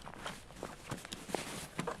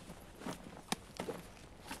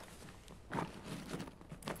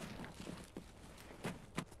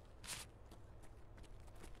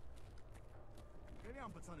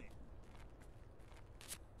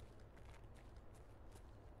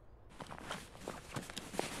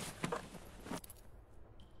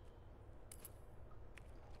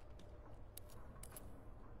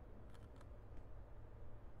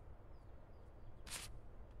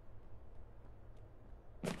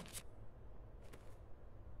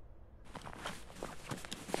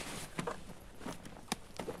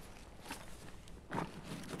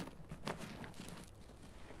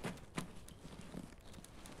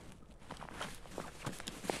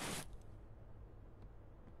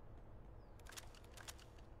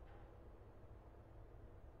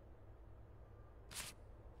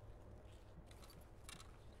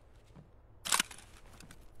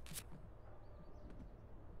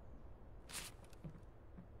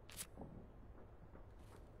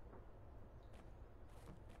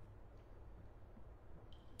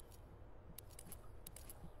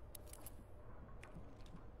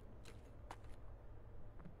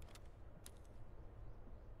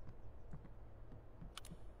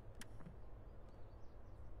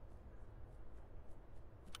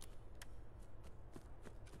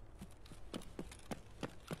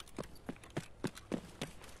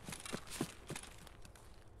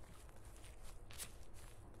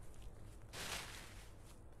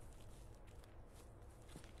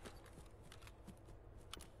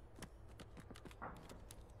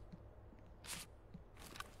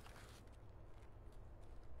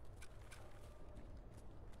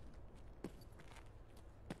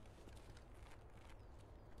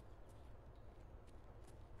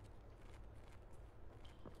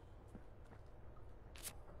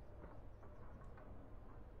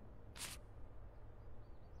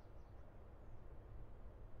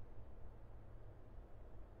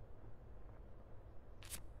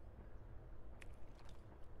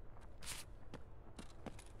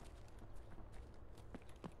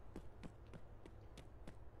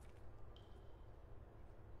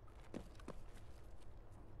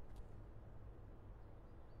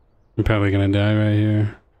 I'm probably gonna die right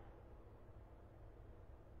here.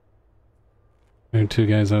 There are two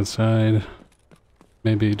guys outside.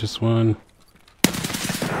 Maybe just one.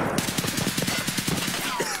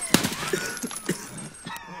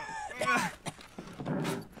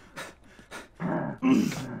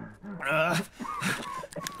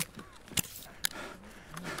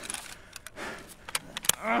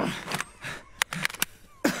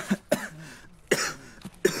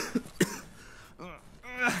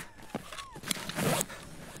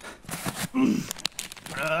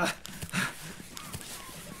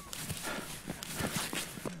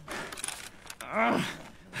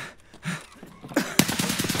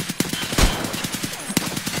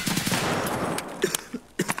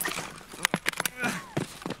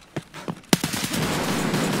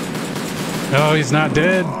 Oh, he's not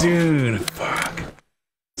dead, dude. Fuck.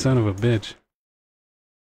 Son of a bitch.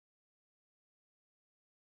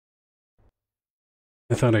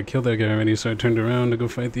 I thought I killed that guy already, so I turned around to go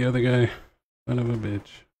fight the other guy. Son of a bitch.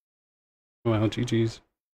 Wow, GG's.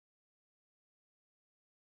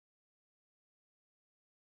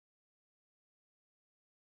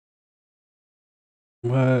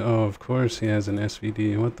 What? Oh, of course he has an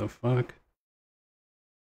SVD. What the fuck?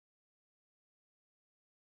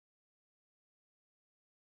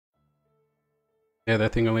 Yeah,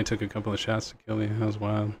 that thing only took a couple of shots to kill me. That was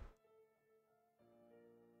wild.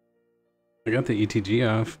 I got the ETG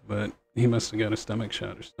off, but he must have got a stomach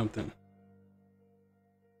shot or something.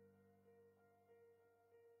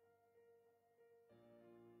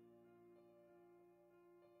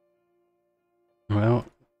 Well,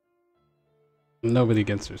 nobody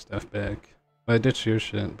gets their stuff back. I ditched your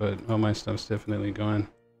shit, but all my stuff's definitely gone.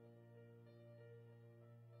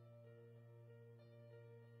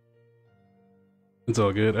 It's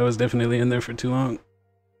all good. I was definitely in there for too long.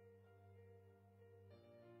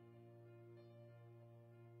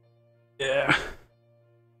 Yeah.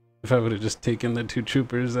 If I would have just taken the two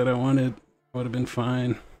troopers that I wanted, I would have been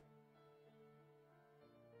fine.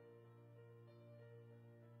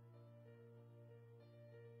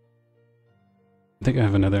 I think I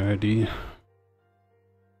have another RD.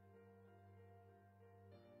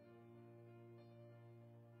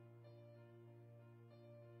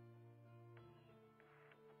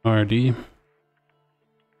 RD.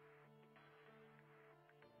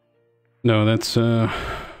 No, that's the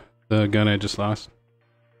gun I just lost.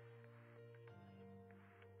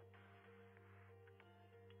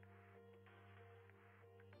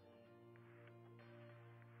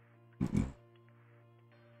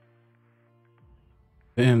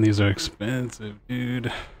 Damn, these are expensive,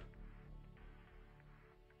 dude.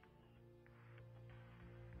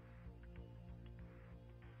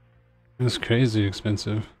 That's crazy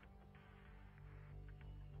expensive.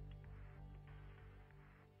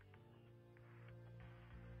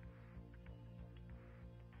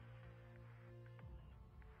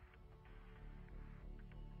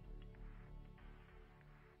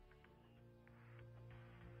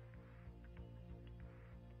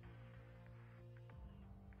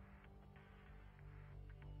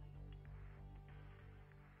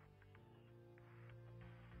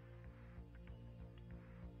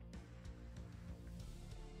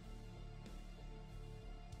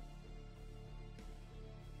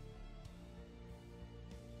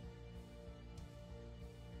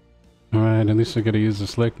 Alright, at least I gotta use the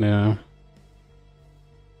slick now.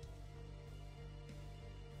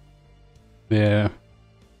 Yeah.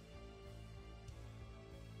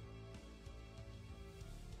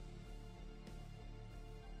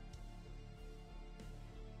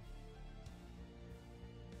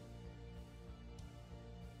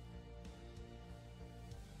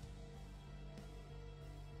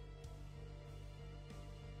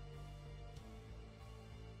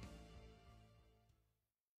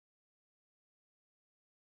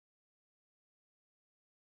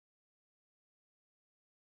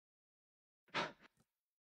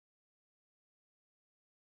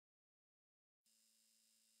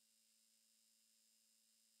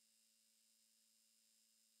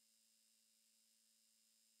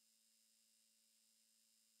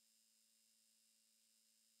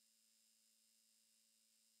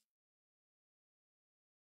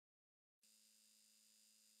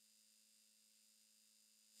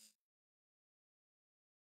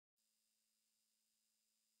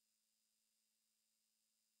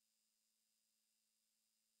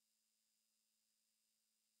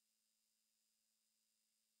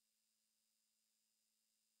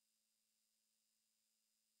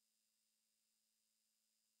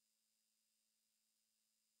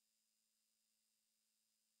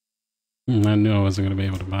 I knew I wasn't gonna be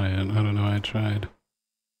able to buy it. I don't know why I tried.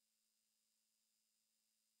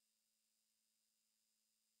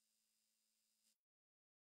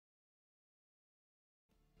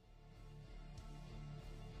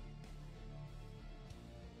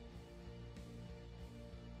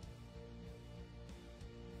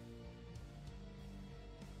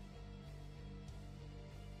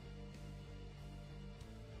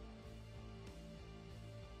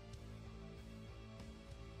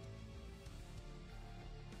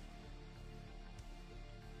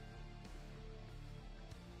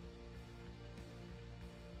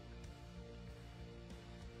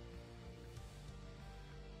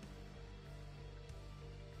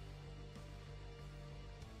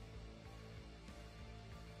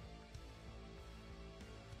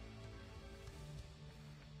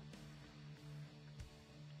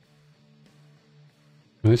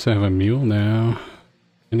 least I have a mule now.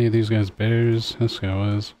 Any of these guys bears? This guy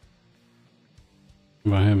was.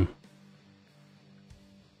 What about him?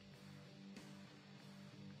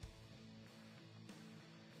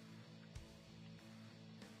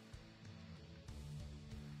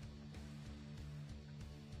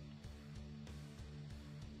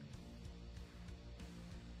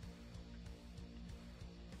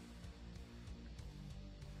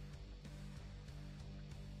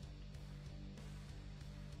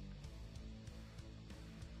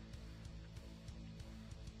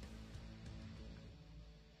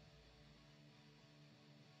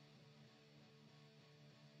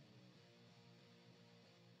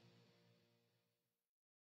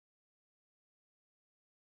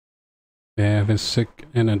 Yeah, I have a sick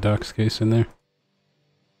and a Doc's case in there.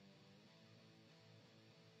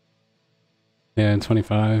 Yeah,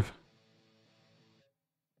 25.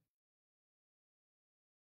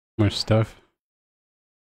 More stuff.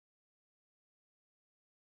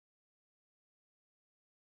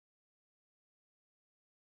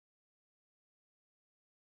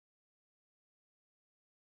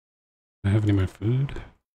 Do I have any more food?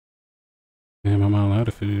 Damn, I'm all out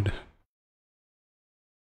of food.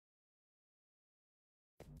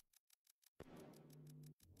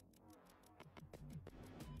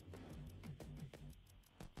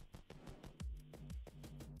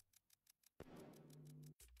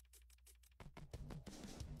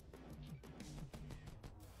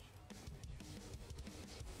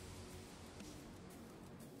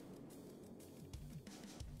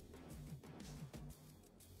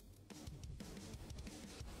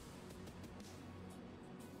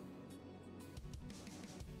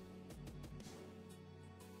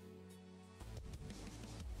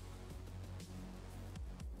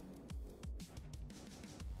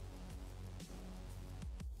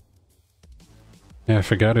 Yeah, I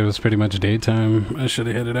forgot it was pretty much daytime. I should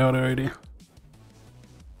have headed out already.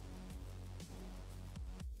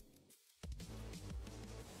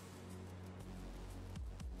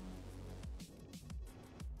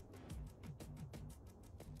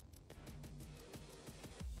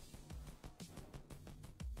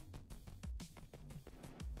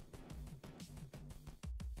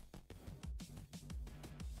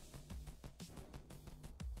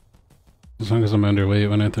 As long as I'm underweight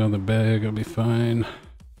when I throw the bag, I'll be fine.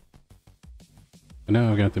 But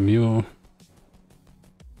now I've got the mule.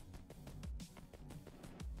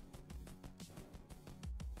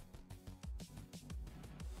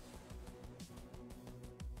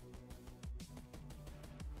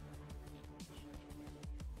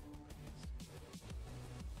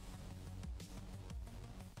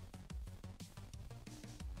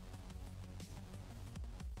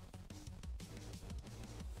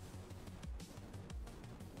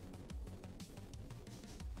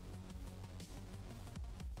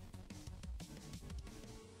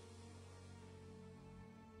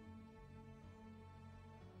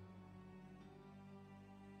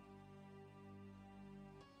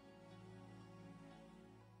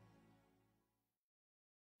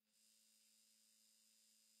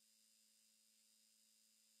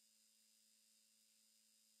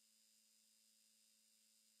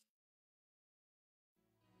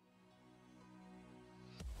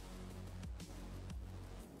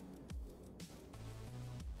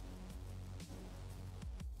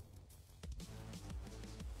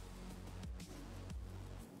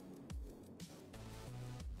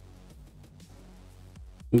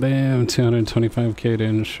 Damn, 225k to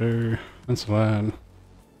insure. That's a lot. I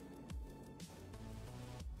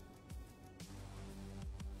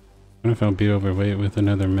wonder if I'll be overweight with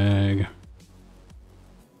another mag.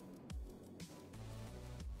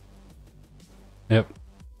 Yep.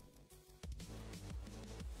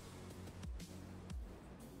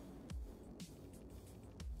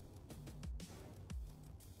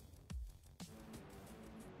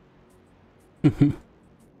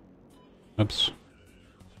 Oops.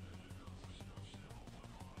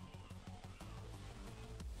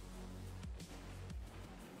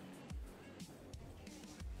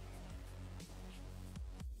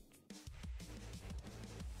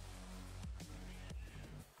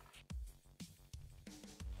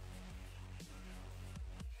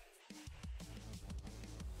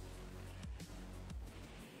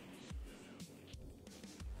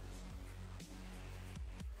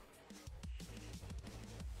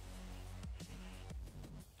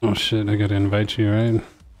 Oh shit, I gotta invite you, right?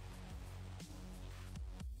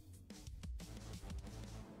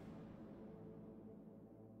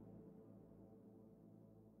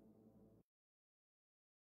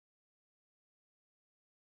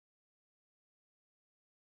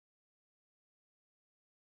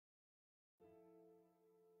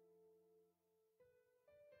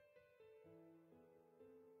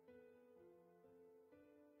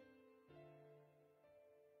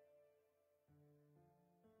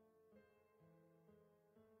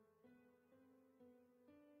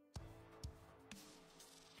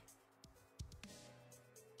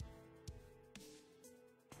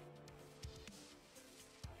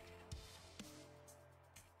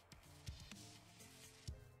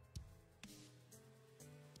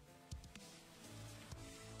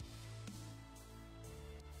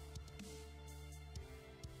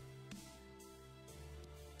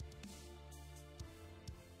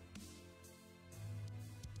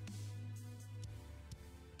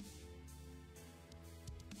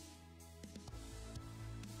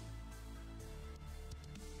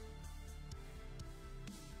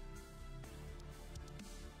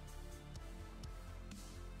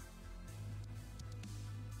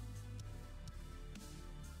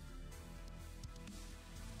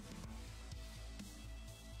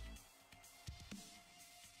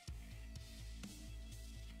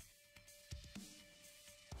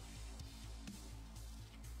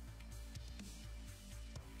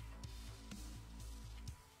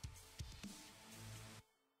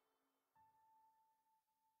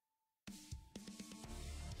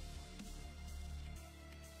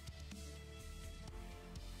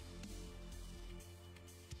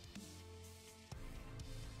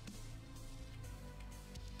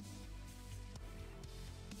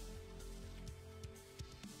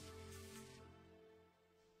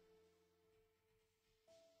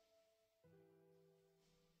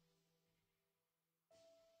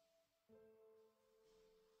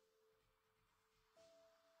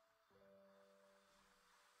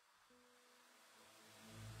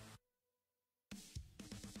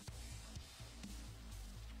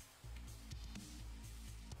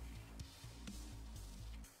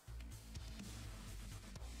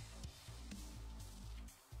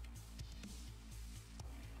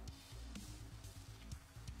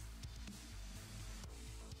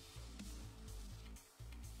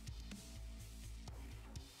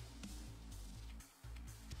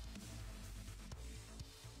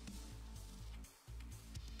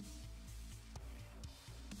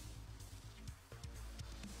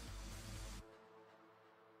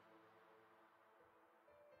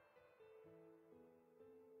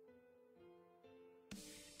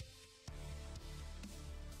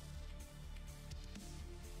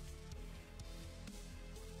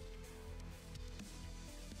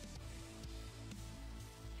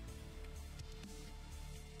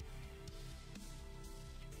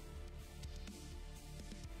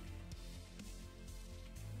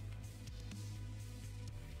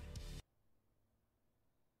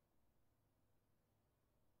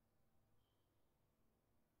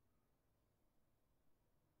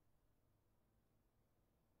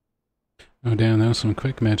 Oh damn, that was some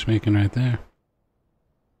quick matchmaking right there.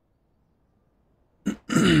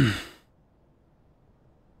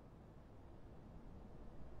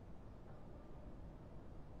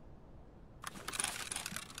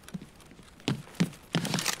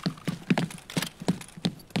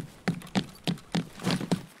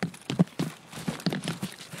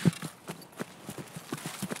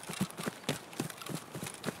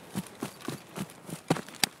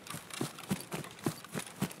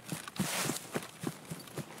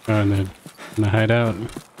 Oh, in the hideout.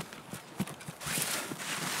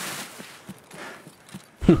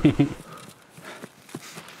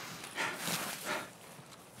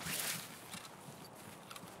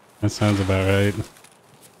 That sounds about right.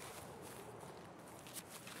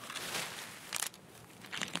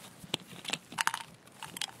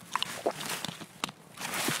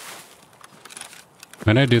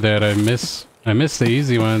 When I do that, I miss the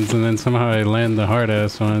easy ones, and then somehow I land the hard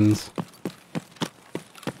ass ones.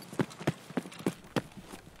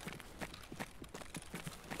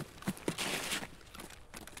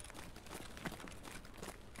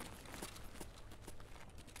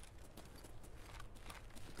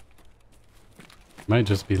 Might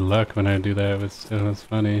just be luck when I do that, but still, it's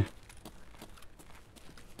funny.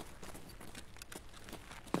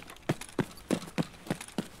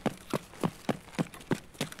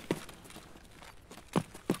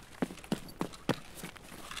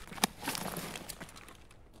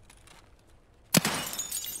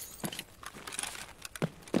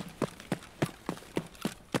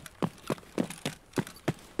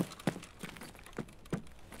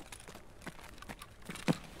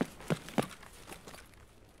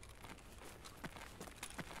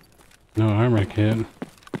 No armor kit.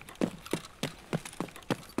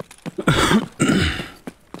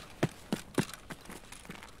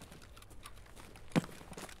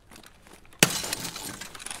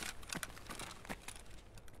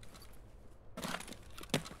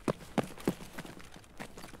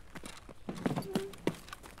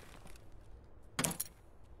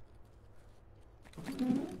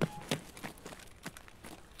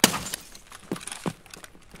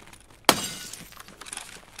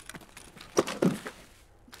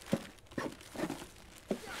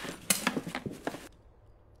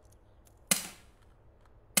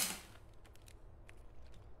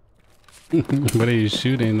 What are you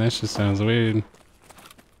shooting? That just sounds weird.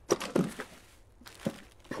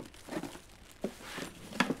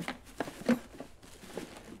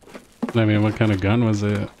 I mean, what kind of gun was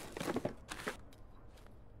it?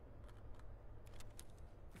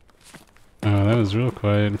 Oh, that was real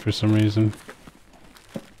quiet for some reason.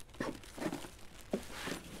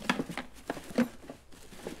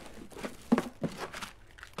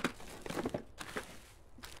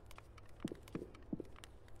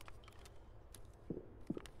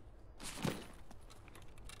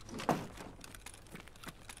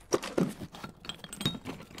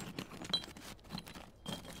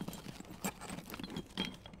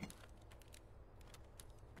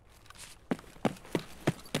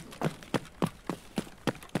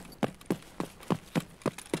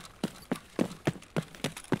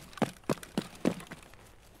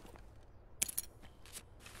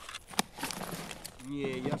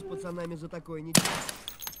 Не, я с пацанами за такое не...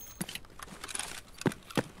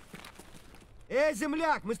 Эй,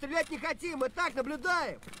 земляк, мы стрелять не хотим, мы так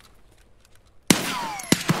наблюдаем.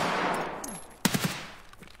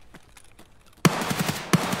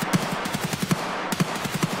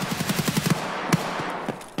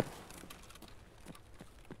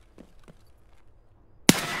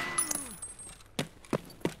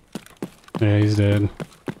 Yeah, he's dead.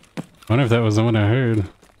 I wonder if that was the one I heard.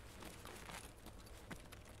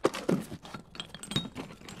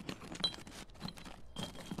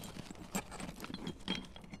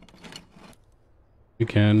 You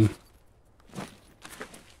can.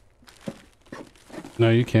 No,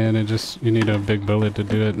 you can. It just, you need a big bullet to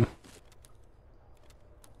do it.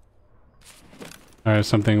 Or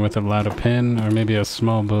something with a lot of pin, or maybe a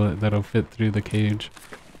small bullet that'll fit through the cage.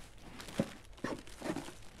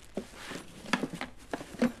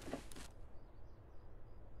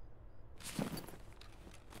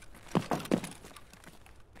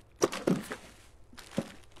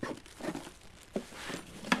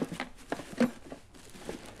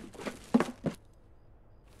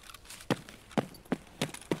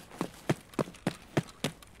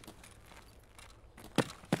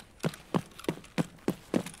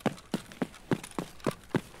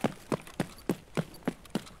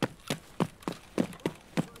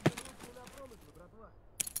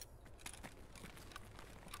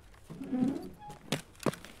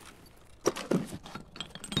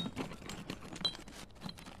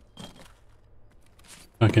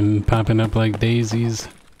 Fucking popping up like daisies.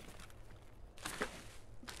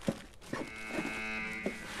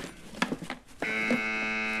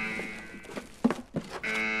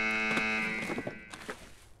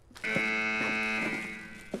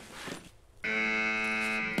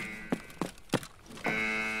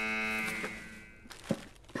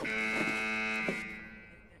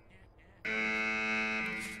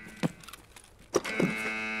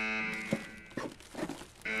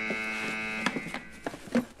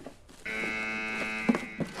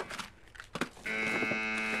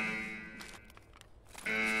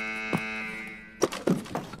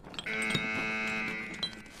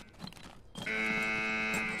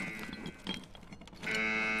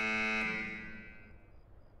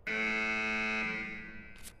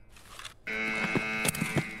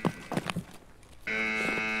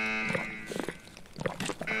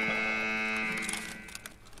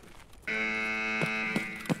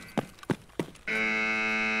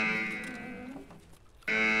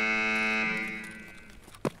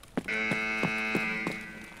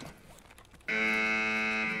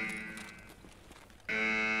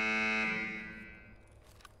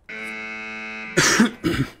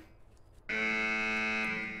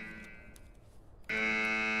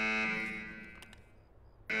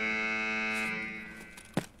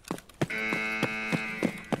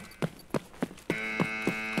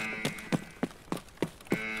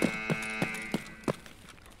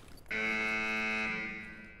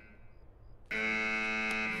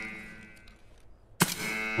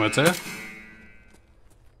 What's that?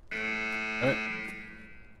 What?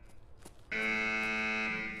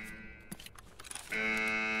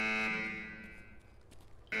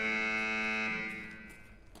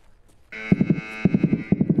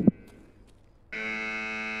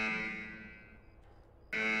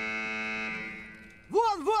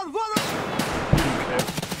 Вон, вон, вон!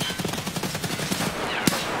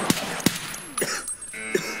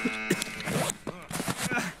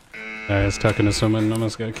 I was talking to someone and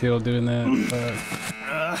almost got killed doing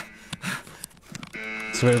that.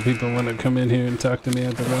 Swear people want to come in here and talk to me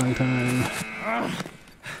at the wrong time.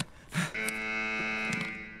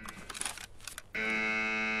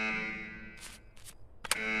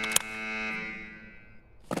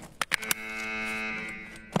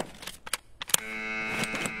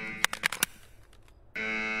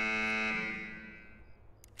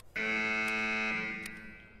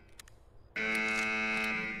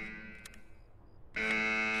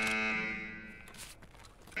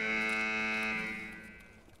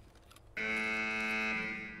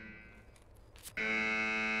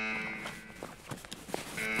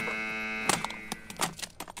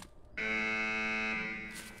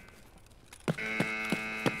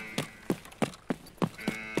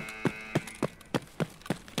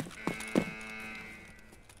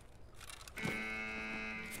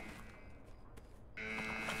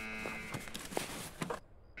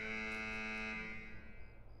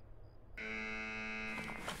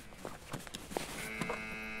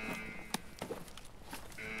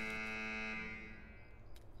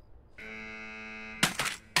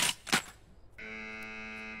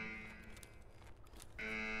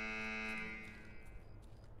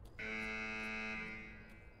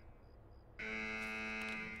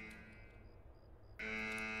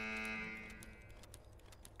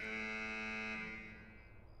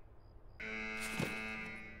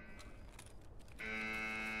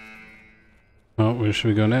 Oh, where should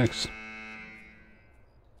we go next?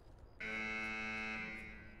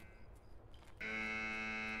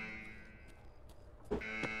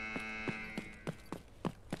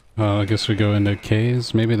 Well, I guess we go into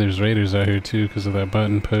K's. Maybe there's raiders out here too because of that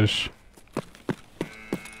button push.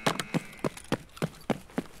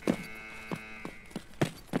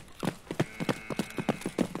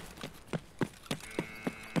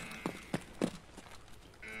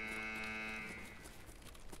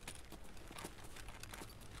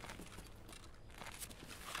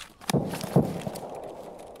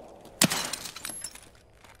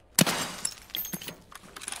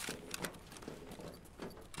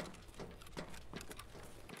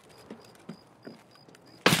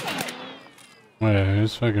 Yeah,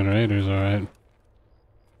 there's fucking raiders, alright.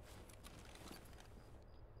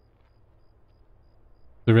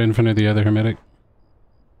 They're right in front of the other hermetic.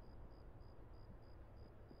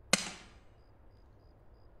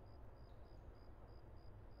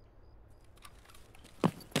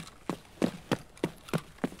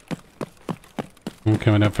 I'm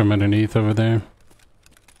coming up from underneath over there.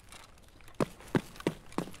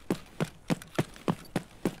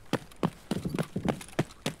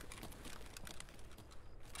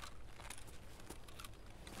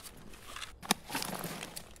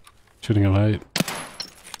 Shooting a light.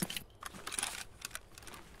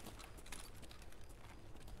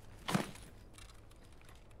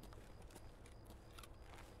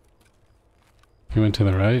 He went to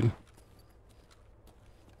the right.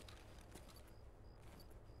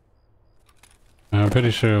 I'm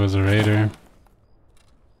pretty sure it was a raider.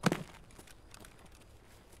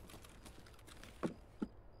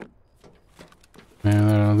 Man,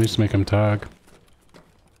 that'll at least make him talk.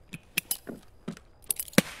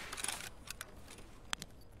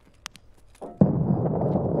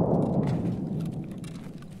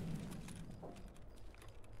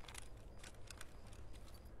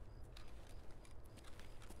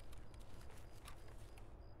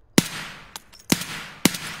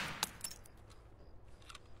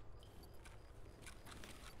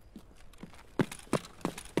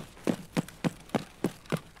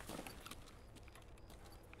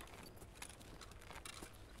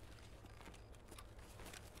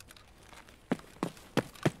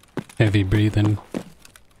 Heavy breathing.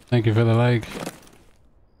 Thank you for the like.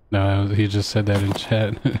 No, he just said that in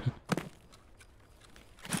chat.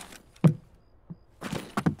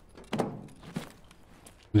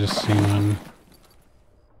 Just seen one.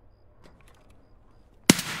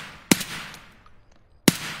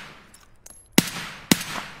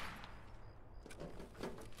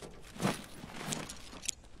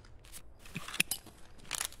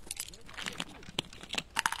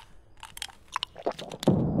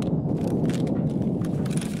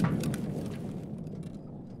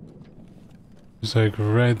 It's like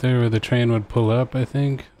right there where the train would pull up, I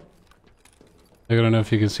think. I don't know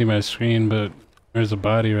if you can see my screen, but there's a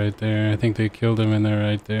body right there. I think they killed him and they're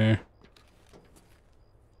right there.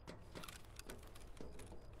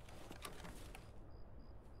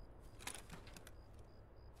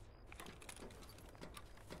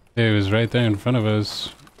 Yeah, he was right there in front of us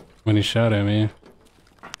when he shot at me.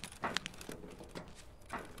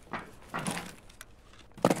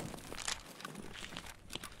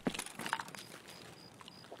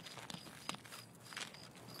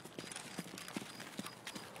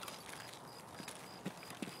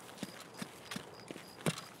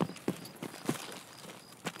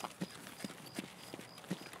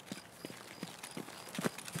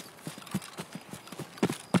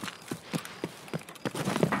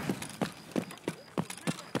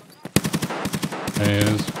 There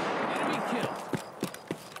he is.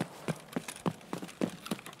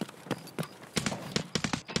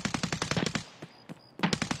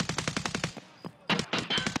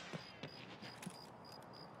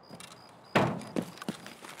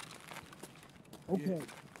 Okay.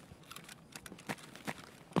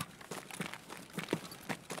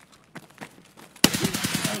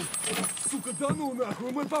 Сука, да ну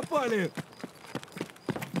нахуй, мы попали!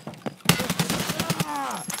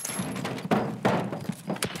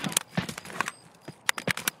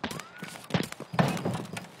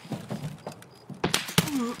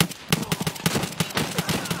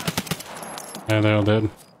 Yeah, they're all dead.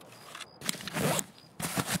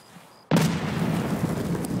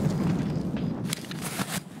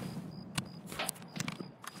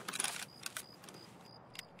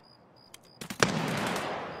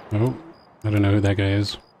 Oh, I don't know who that guy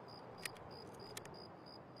is.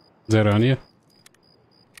 Is that on you?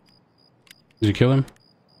 Did you kill him?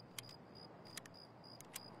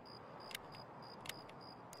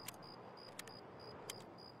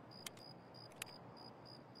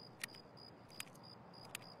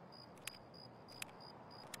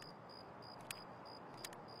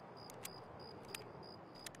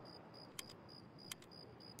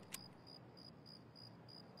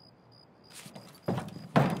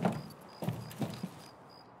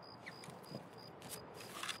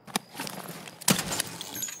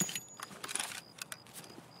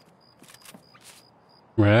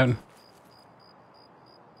 Rat?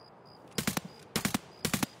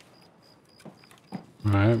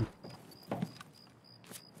 Alright.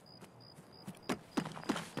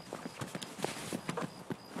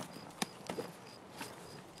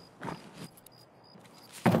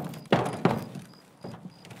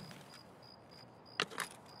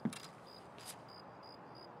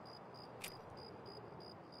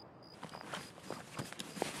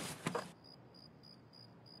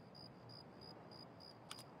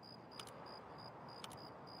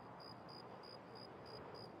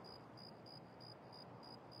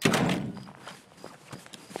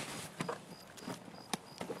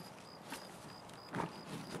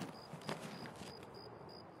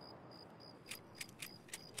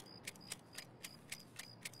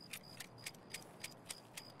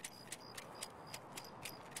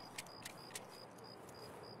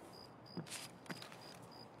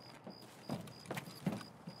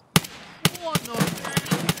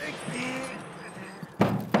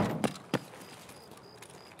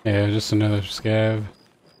 Yeah, just another scav.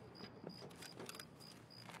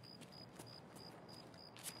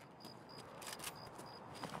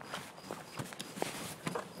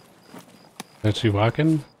 That she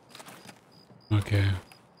walking? Okay.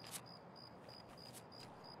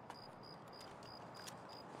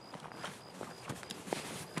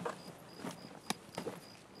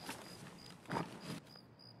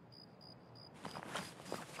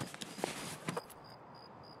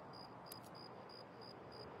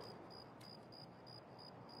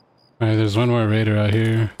 Alright, there's one more raider out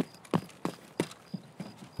here.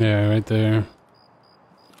 Yeah, right there.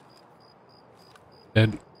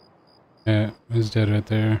 Dead. Yeah, he's dead right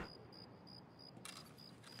there.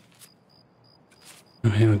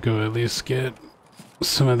 I'm gonna go at least get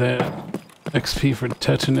some of that XP for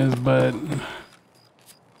touching his butt.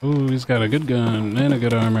 Ooh, he's got a good gun and a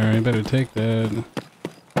good armor. You better take that.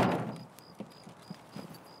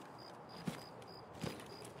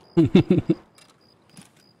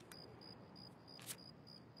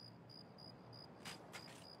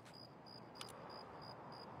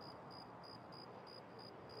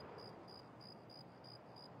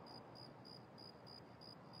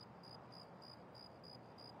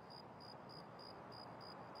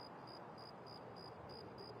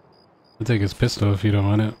 I'll take his pistol if you don't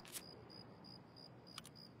want it.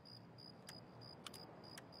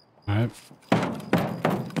 Alright.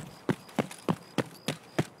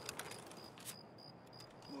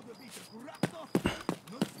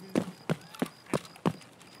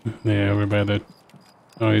 Yeah, we're by the...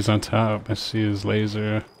 Oh, he's on top. I see his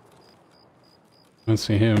laser. I don't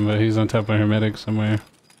see him, but he's on top of Hermetic somewhere.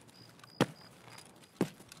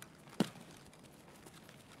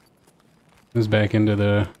 He's back into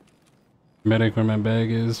the Hermetic where my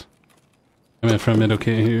bag is. I'm in front middle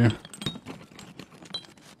kit here.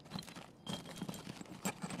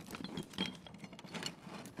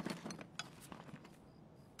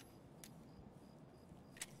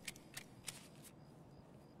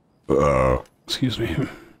 Excuse me.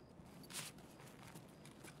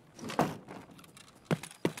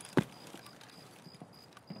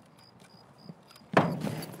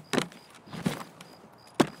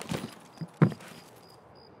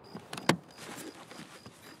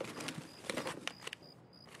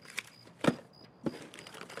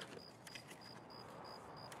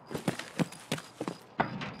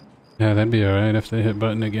 Yeah, that'd be alright if they hit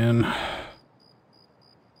button again.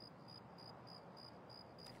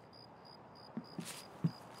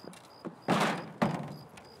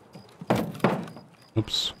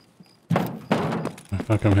 Oops.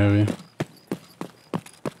 Fuck, I'm heavy.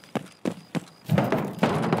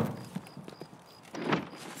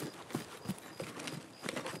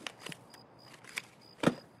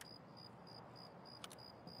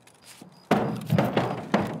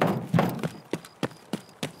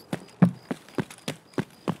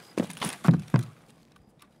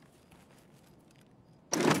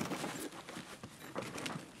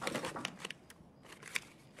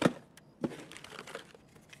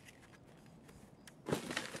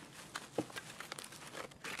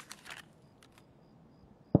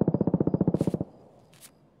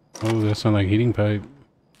 Oh, that sounds like heating pipe.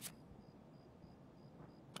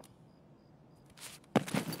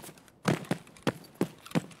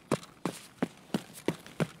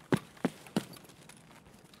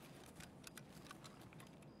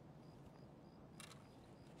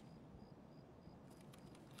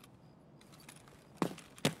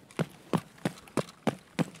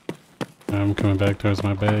 I'm coming back towards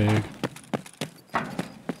my bag.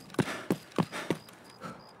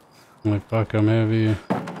 I'm like, fuck, I'm heavy.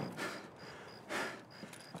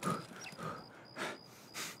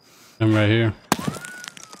 I'm right here.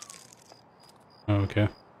 Oh, okay.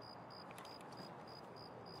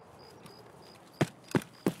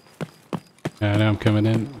 Yeah, now I'm coming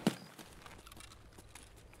in.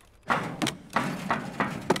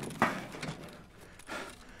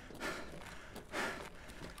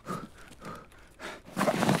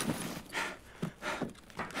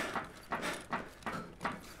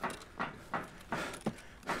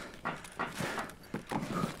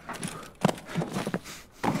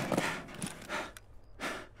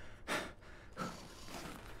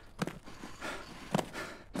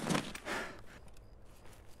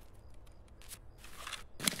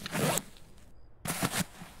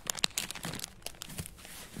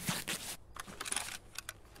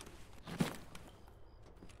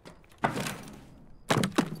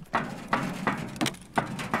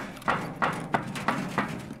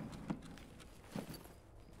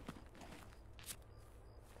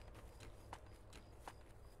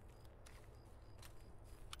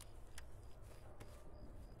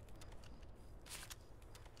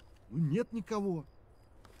 Ну нет никого.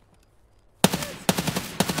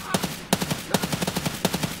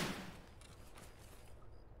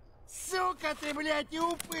 Сука, ты, блядь, не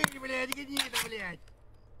упырь, блядь, гнида, блядь!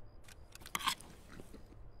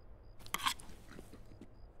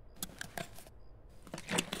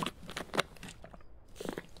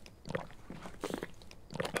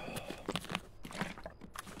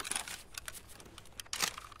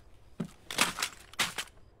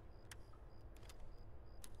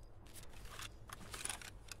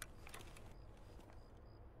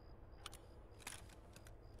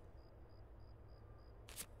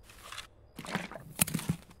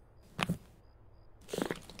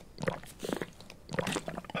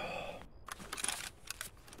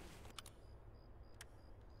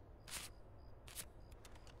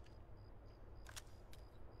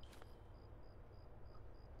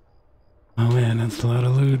 Oh man, that's a lot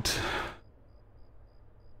of loot.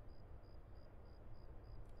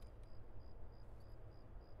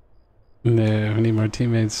 Yeah, we need more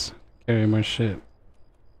teammates. Carry more shit.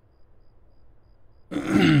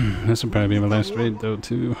 This will probably be my last raid though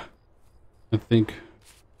too. I think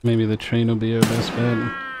maybe the train will be our best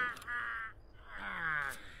bet.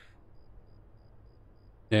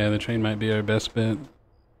 Yeah, the train might be our best bet.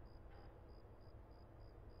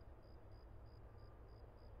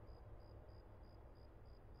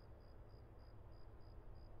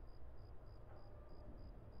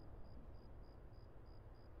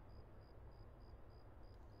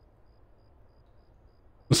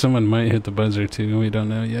 Someone might hit the buzzer too, we don't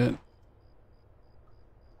know yet.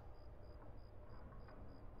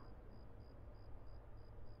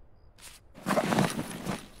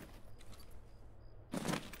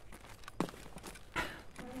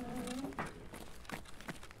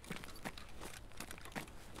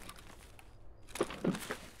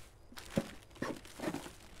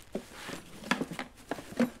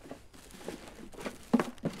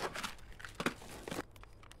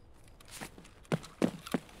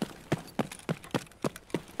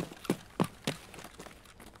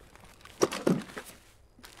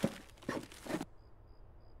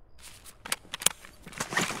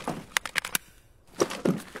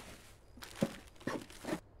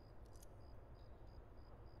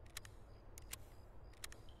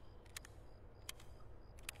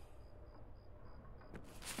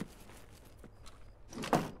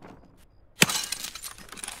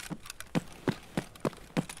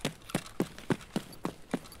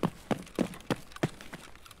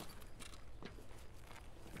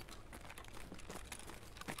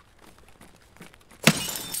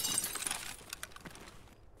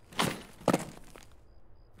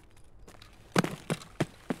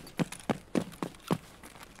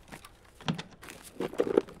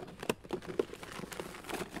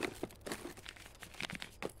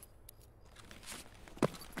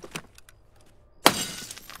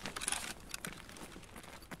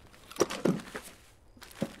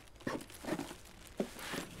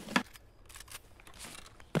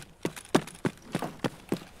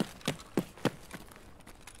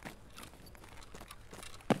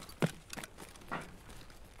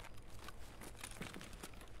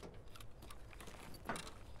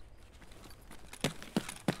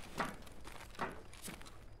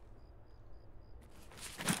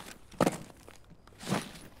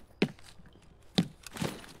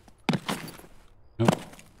 Nope.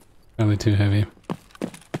 Probably too heavy.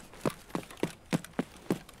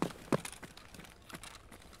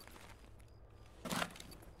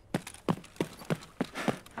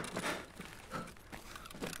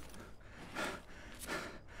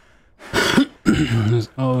 There's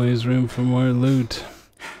always room for more loot.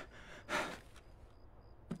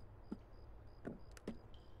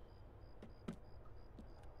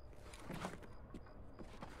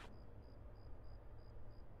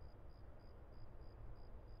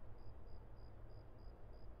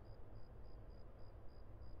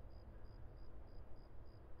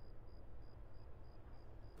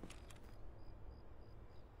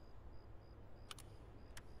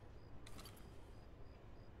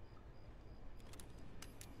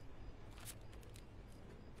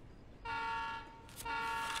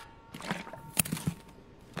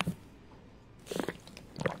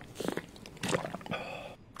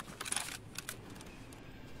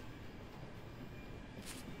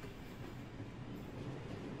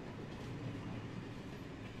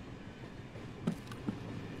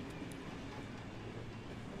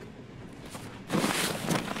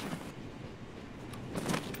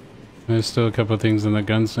 There's still a couple things in the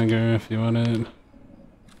gunslinger if you want it. It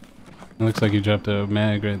looks like you dropped a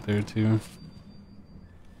mag right there too.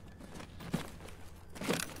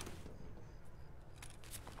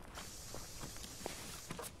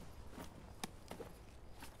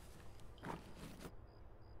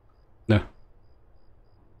 No.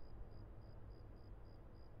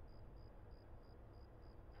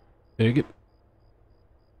 Dig it.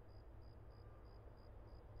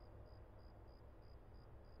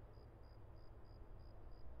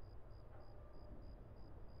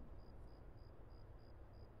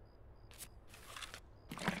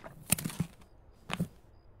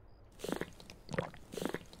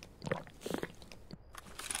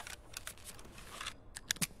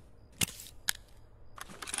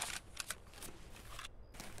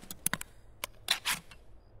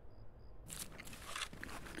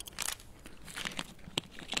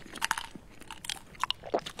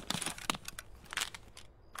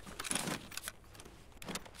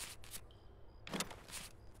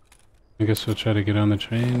 I guess we'll try to get on the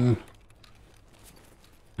train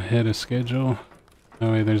ahead of schedule.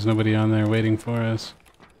 That way there's nobody on there waiting for us.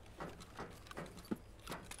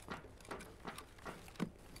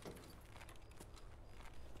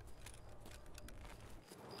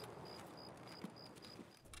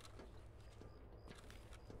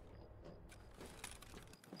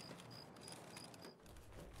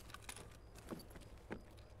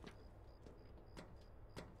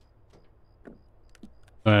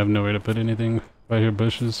 I have nowhere to put anything by here,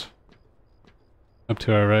 bushes. Up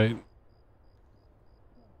to our right.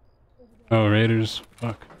 Oh, raiders.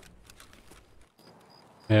 Fuck.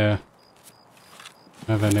 Yeah.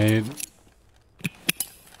 I have an aid.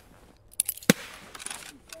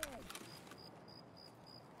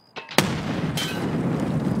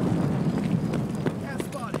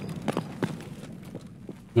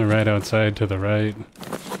 They're right outside to the right.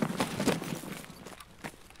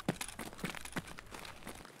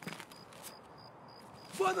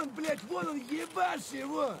 Вон он, блядь, вон он, ебашь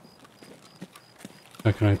его!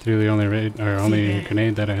 Fucking I threw the only raid or only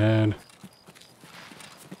grenade that I had.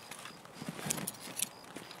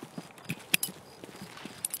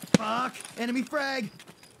 Fuck! Enemy frag!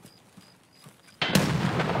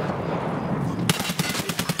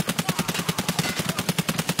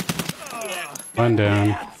 One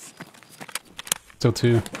down. Still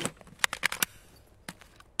two.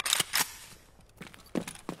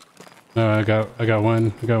 No, I got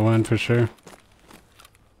one for sure.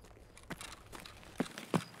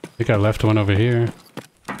 I think I left one over here.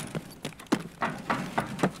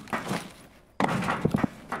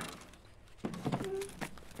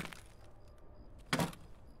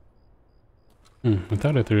 I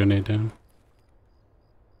thought I threw a nade down.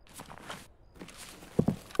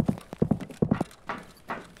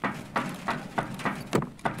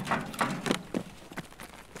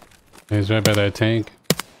 He's right by that tank.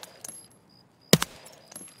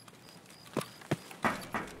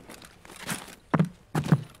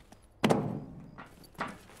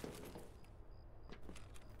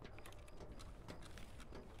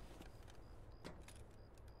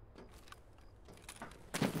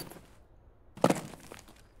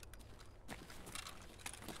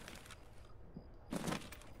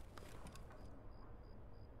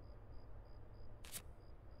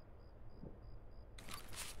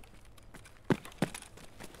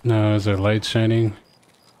 No, is there light shining?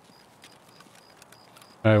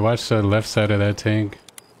 Alright, watch the left side of that tank.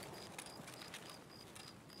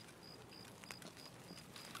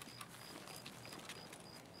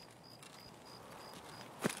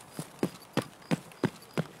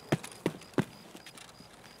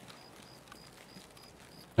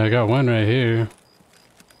 I got one right here.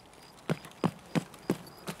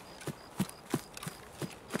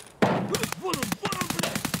 Вон он,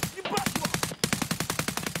 блядь! Ебать его!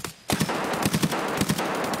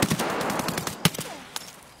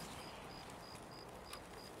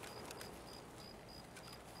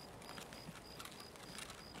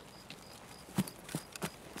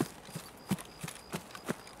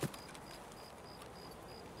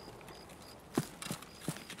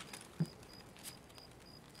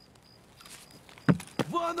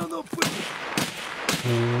 Вон он, упырь!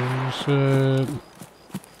 Oh shit.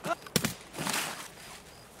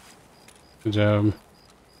 Good job.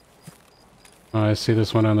 Oh, I see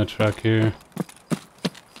this one on the truck here.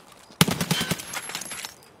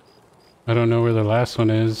 I don't know where the last one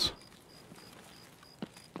is.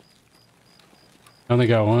 I only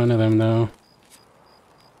got one of them though.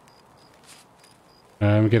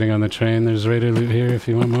 I'm getting on the train. There's raider loot here if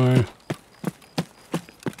you want more.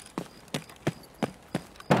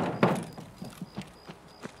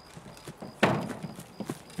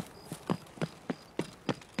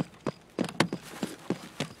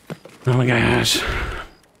 Oh my gosh.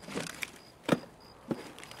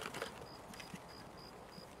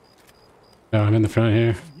 Oh, I'm in the front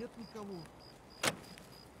here. Нет никого.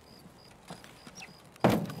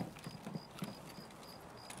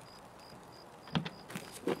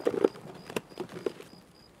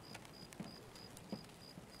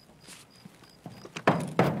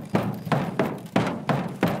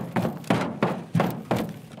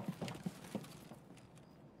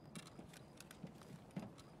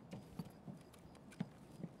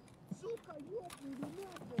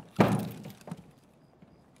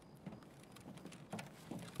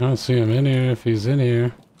 I don't see him in here if he's in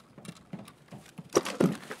here.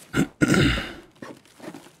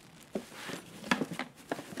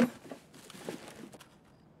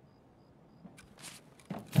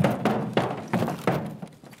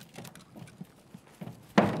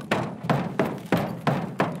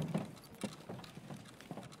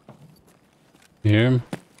 You hear him?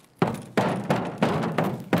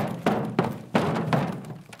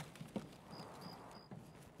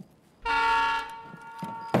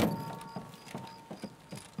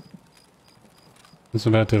 It's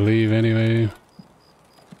about to leave anyway.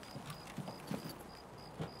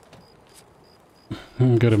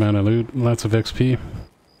 Good amount of loot, lots of XP.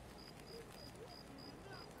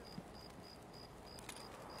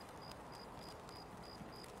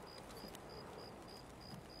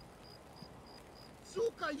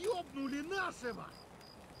 Сука, ёбнули нашего!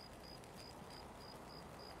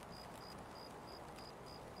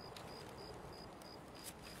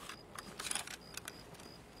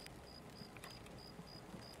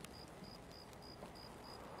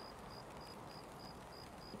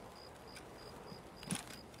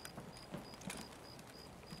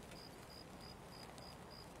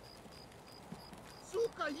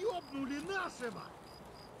 Сука, ёбнули нашего!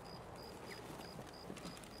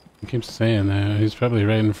 He keeps saying that. He's probably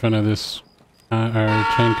right in front of this our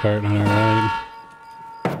train cart on our right.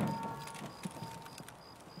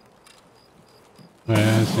 Oh,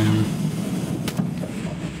 yeah, I see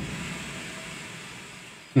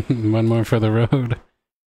him. One more for the road.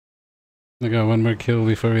 I got one more kill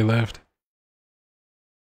before we left.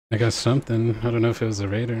 I got something. I don't know if it was a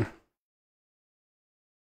raider.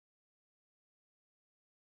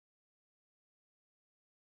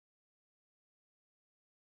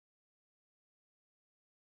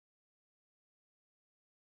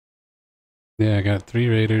 Yeah, I got 3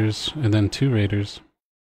 raiders and then 2 raiders.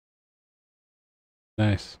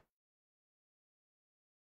 Nice.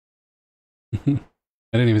 I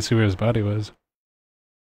didn't even see where his body was.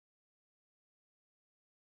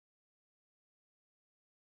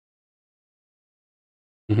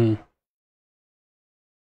 Mm-hmm.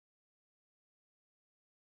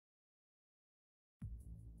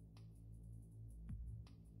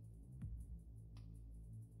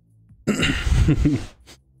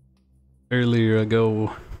 Earlier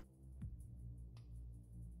ago.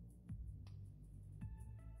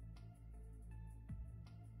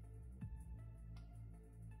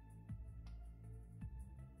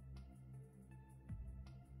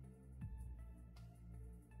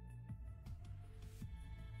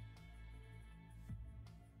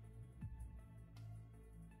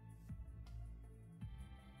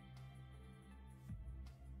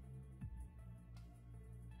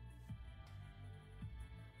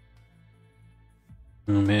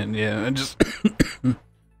 Oh man, yeah, I just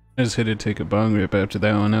had to take a bong rip after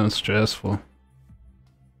that one. That was stressful.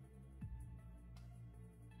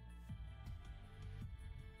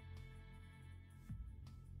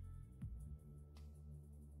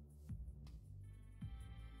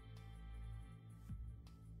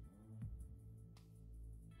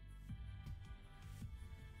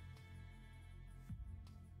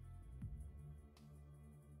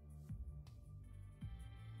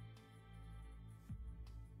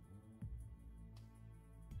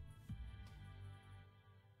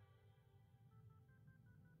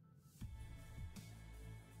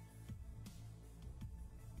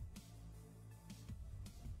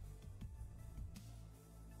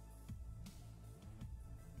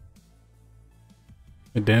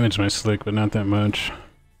 It damaged my slick, but not that much.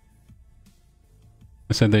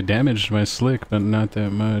 I said they damaged my slick, but not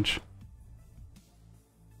that much.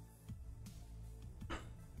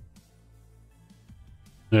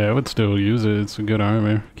 Yeah, I would still use it. It's a good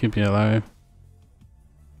armor. Keep you alive.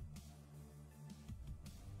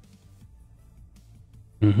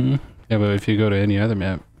 Mm-hmm. Yeah, but if you go to any other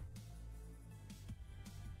map.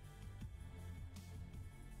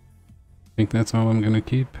 I think that's all I'm gonna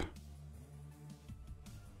keep.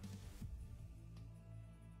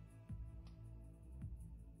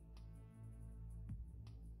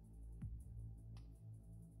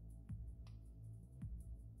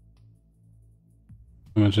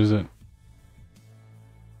 How much is it?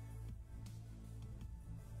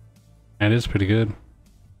 That is pretty good.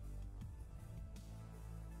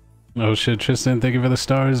 Oh shit, Tristan, thank you for the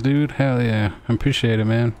stars, dude. Hell yeah. I appreciate it,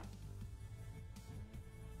 man.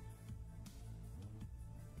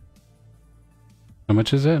 How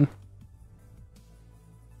much is it?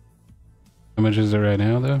 How much is it right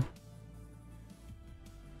now, though?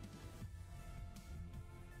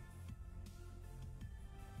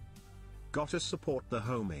 Gotta support the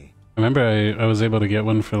homie. I remember I was able to get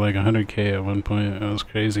one for like 100k at one point. That was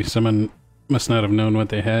crazy. Someone must not have known what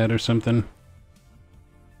they had or something.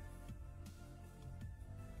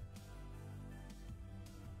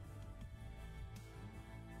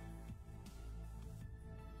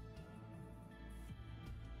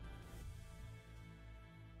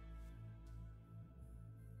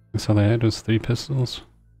 That's all they had was 3 pistols.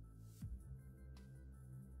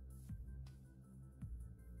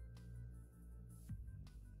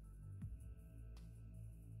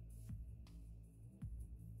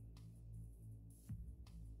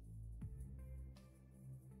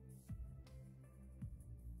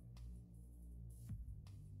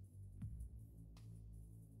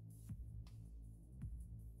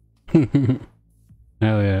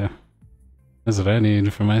 Hell yeah. That's what I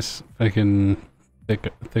need for my fucking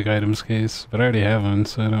thick items case. But I already have one,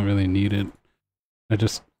 so I don't really need it. I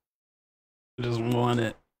just want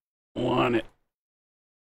it. Want it.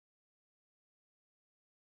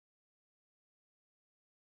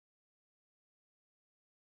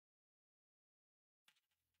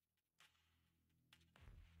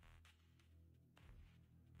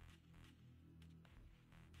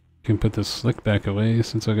 Can put the slick back away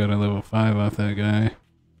since I got a level 5 off that guy.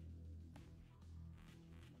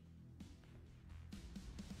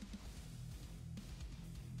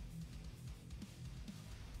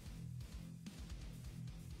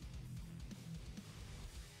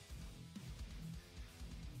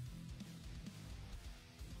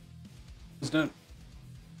 It's done.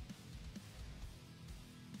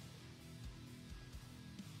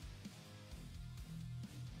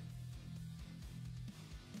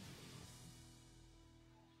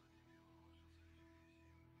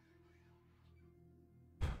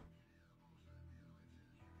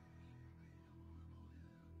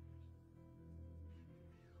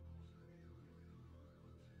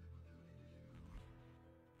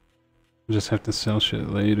 Just have to sell shit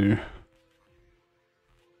later.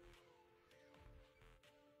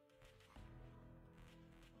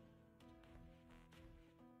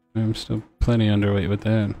 I'm still plenty underweight with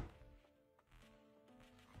that.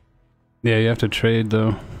 Yeah, you have to trade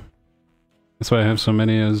though. That's why I have so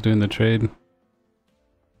many. I was doing the trade.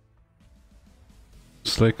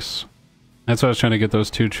 Slicks. That's why I was trying to get those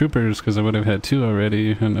 2 troopers, because I would have had 2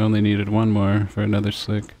 already and only needed 1 more for another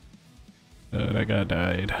slick. But I got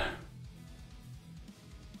died.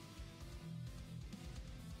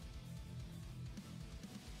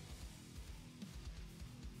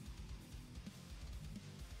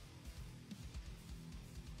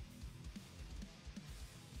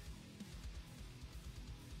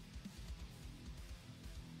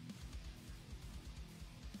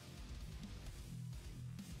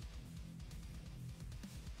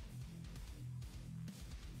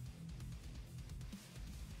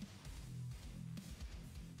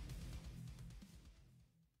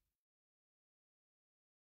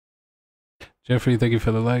 Jeffrey, thank you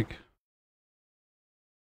for the like.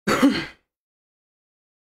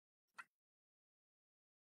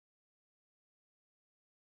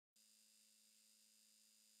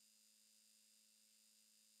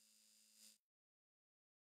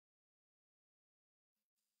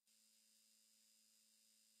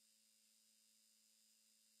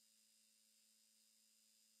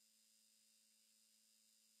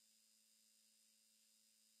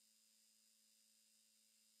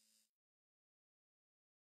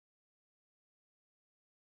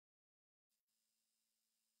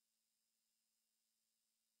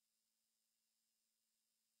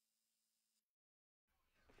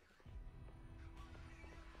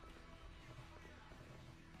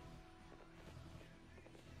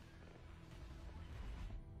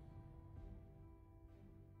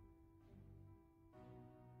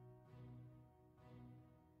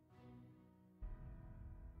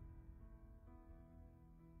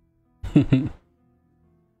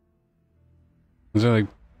 Is there like,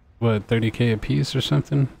 what, 30k a piece or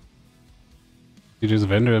something? You just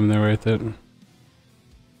vendor them, they're worth it.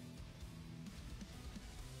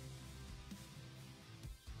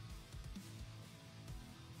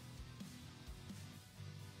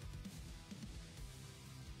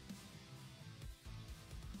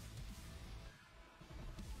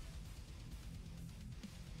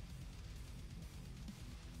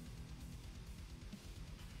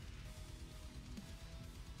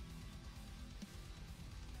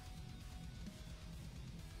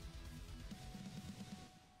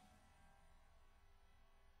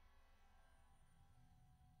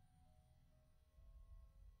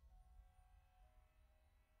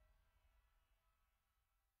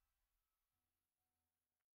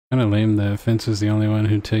 Kinda lame that Fence is the only one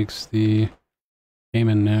who takes the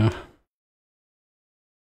Cayman now.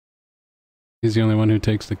 He's the only one who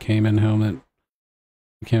takes the Cayman helmet.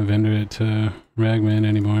 You can't vendor it to Ragman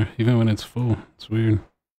anymore, even when it's full. It's weird.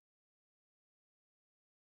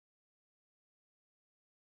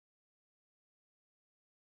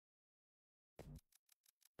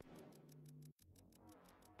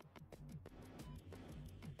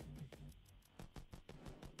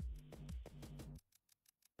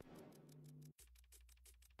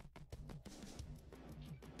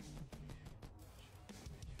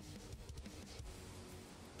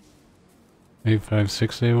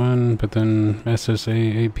 A56A1, but then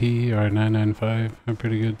SSA AP or 995 are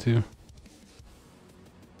pretty good too.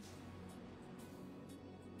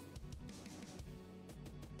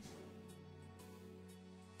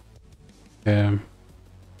 Yeah.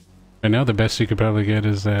 Right now the best you could probably get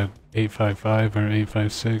is that 855 or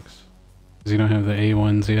 856. Because you don't have the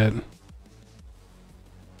A1s yet.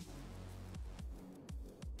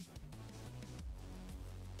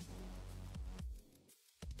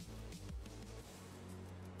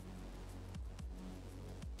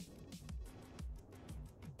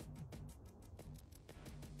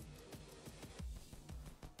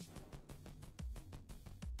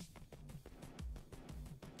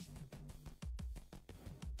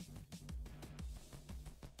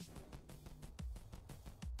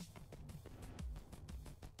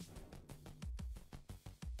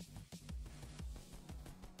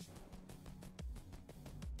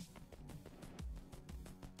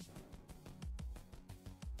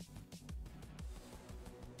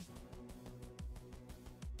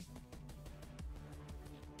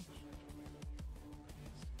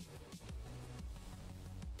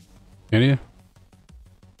 Can you?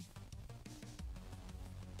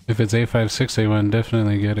 If it's A56A1,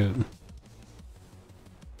 definitely get it.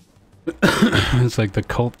 It's like the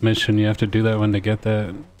cult mission, you have to do that one to get that,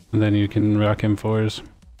 and then you can rock M4s.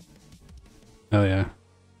 Hell yeah.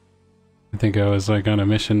 I think I was like on a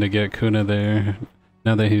mission to get Kuna there.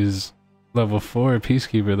 Now that he's level 4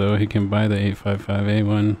 Peacekeeper though, he can buy the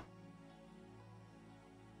 855A1.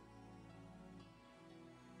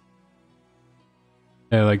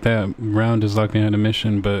 Yeah, like that round is locked behind a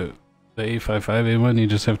mission, but the 855A1, you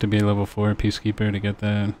just have to be level 4 Peacekeeper to get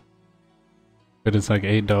that. But it's like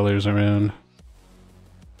 $8 a round.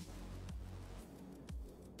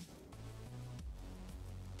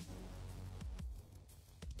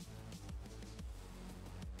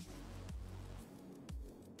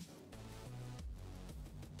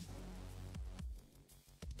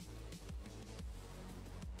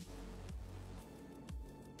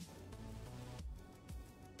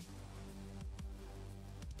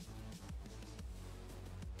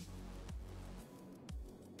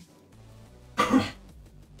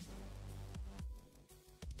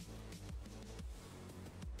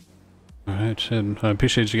 Alright, shit. I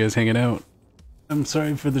appreciate you guys hanging out. I'm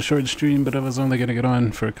sorry for the short stream, but I was only gonna get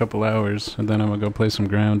on for a couple hours, and then I'm gonna go play some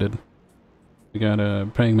Grounded. We got a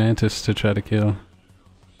Praying Mantis to try to kill.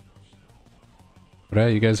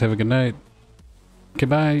 Alright, you guys have a good night.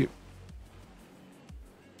 Goodbye.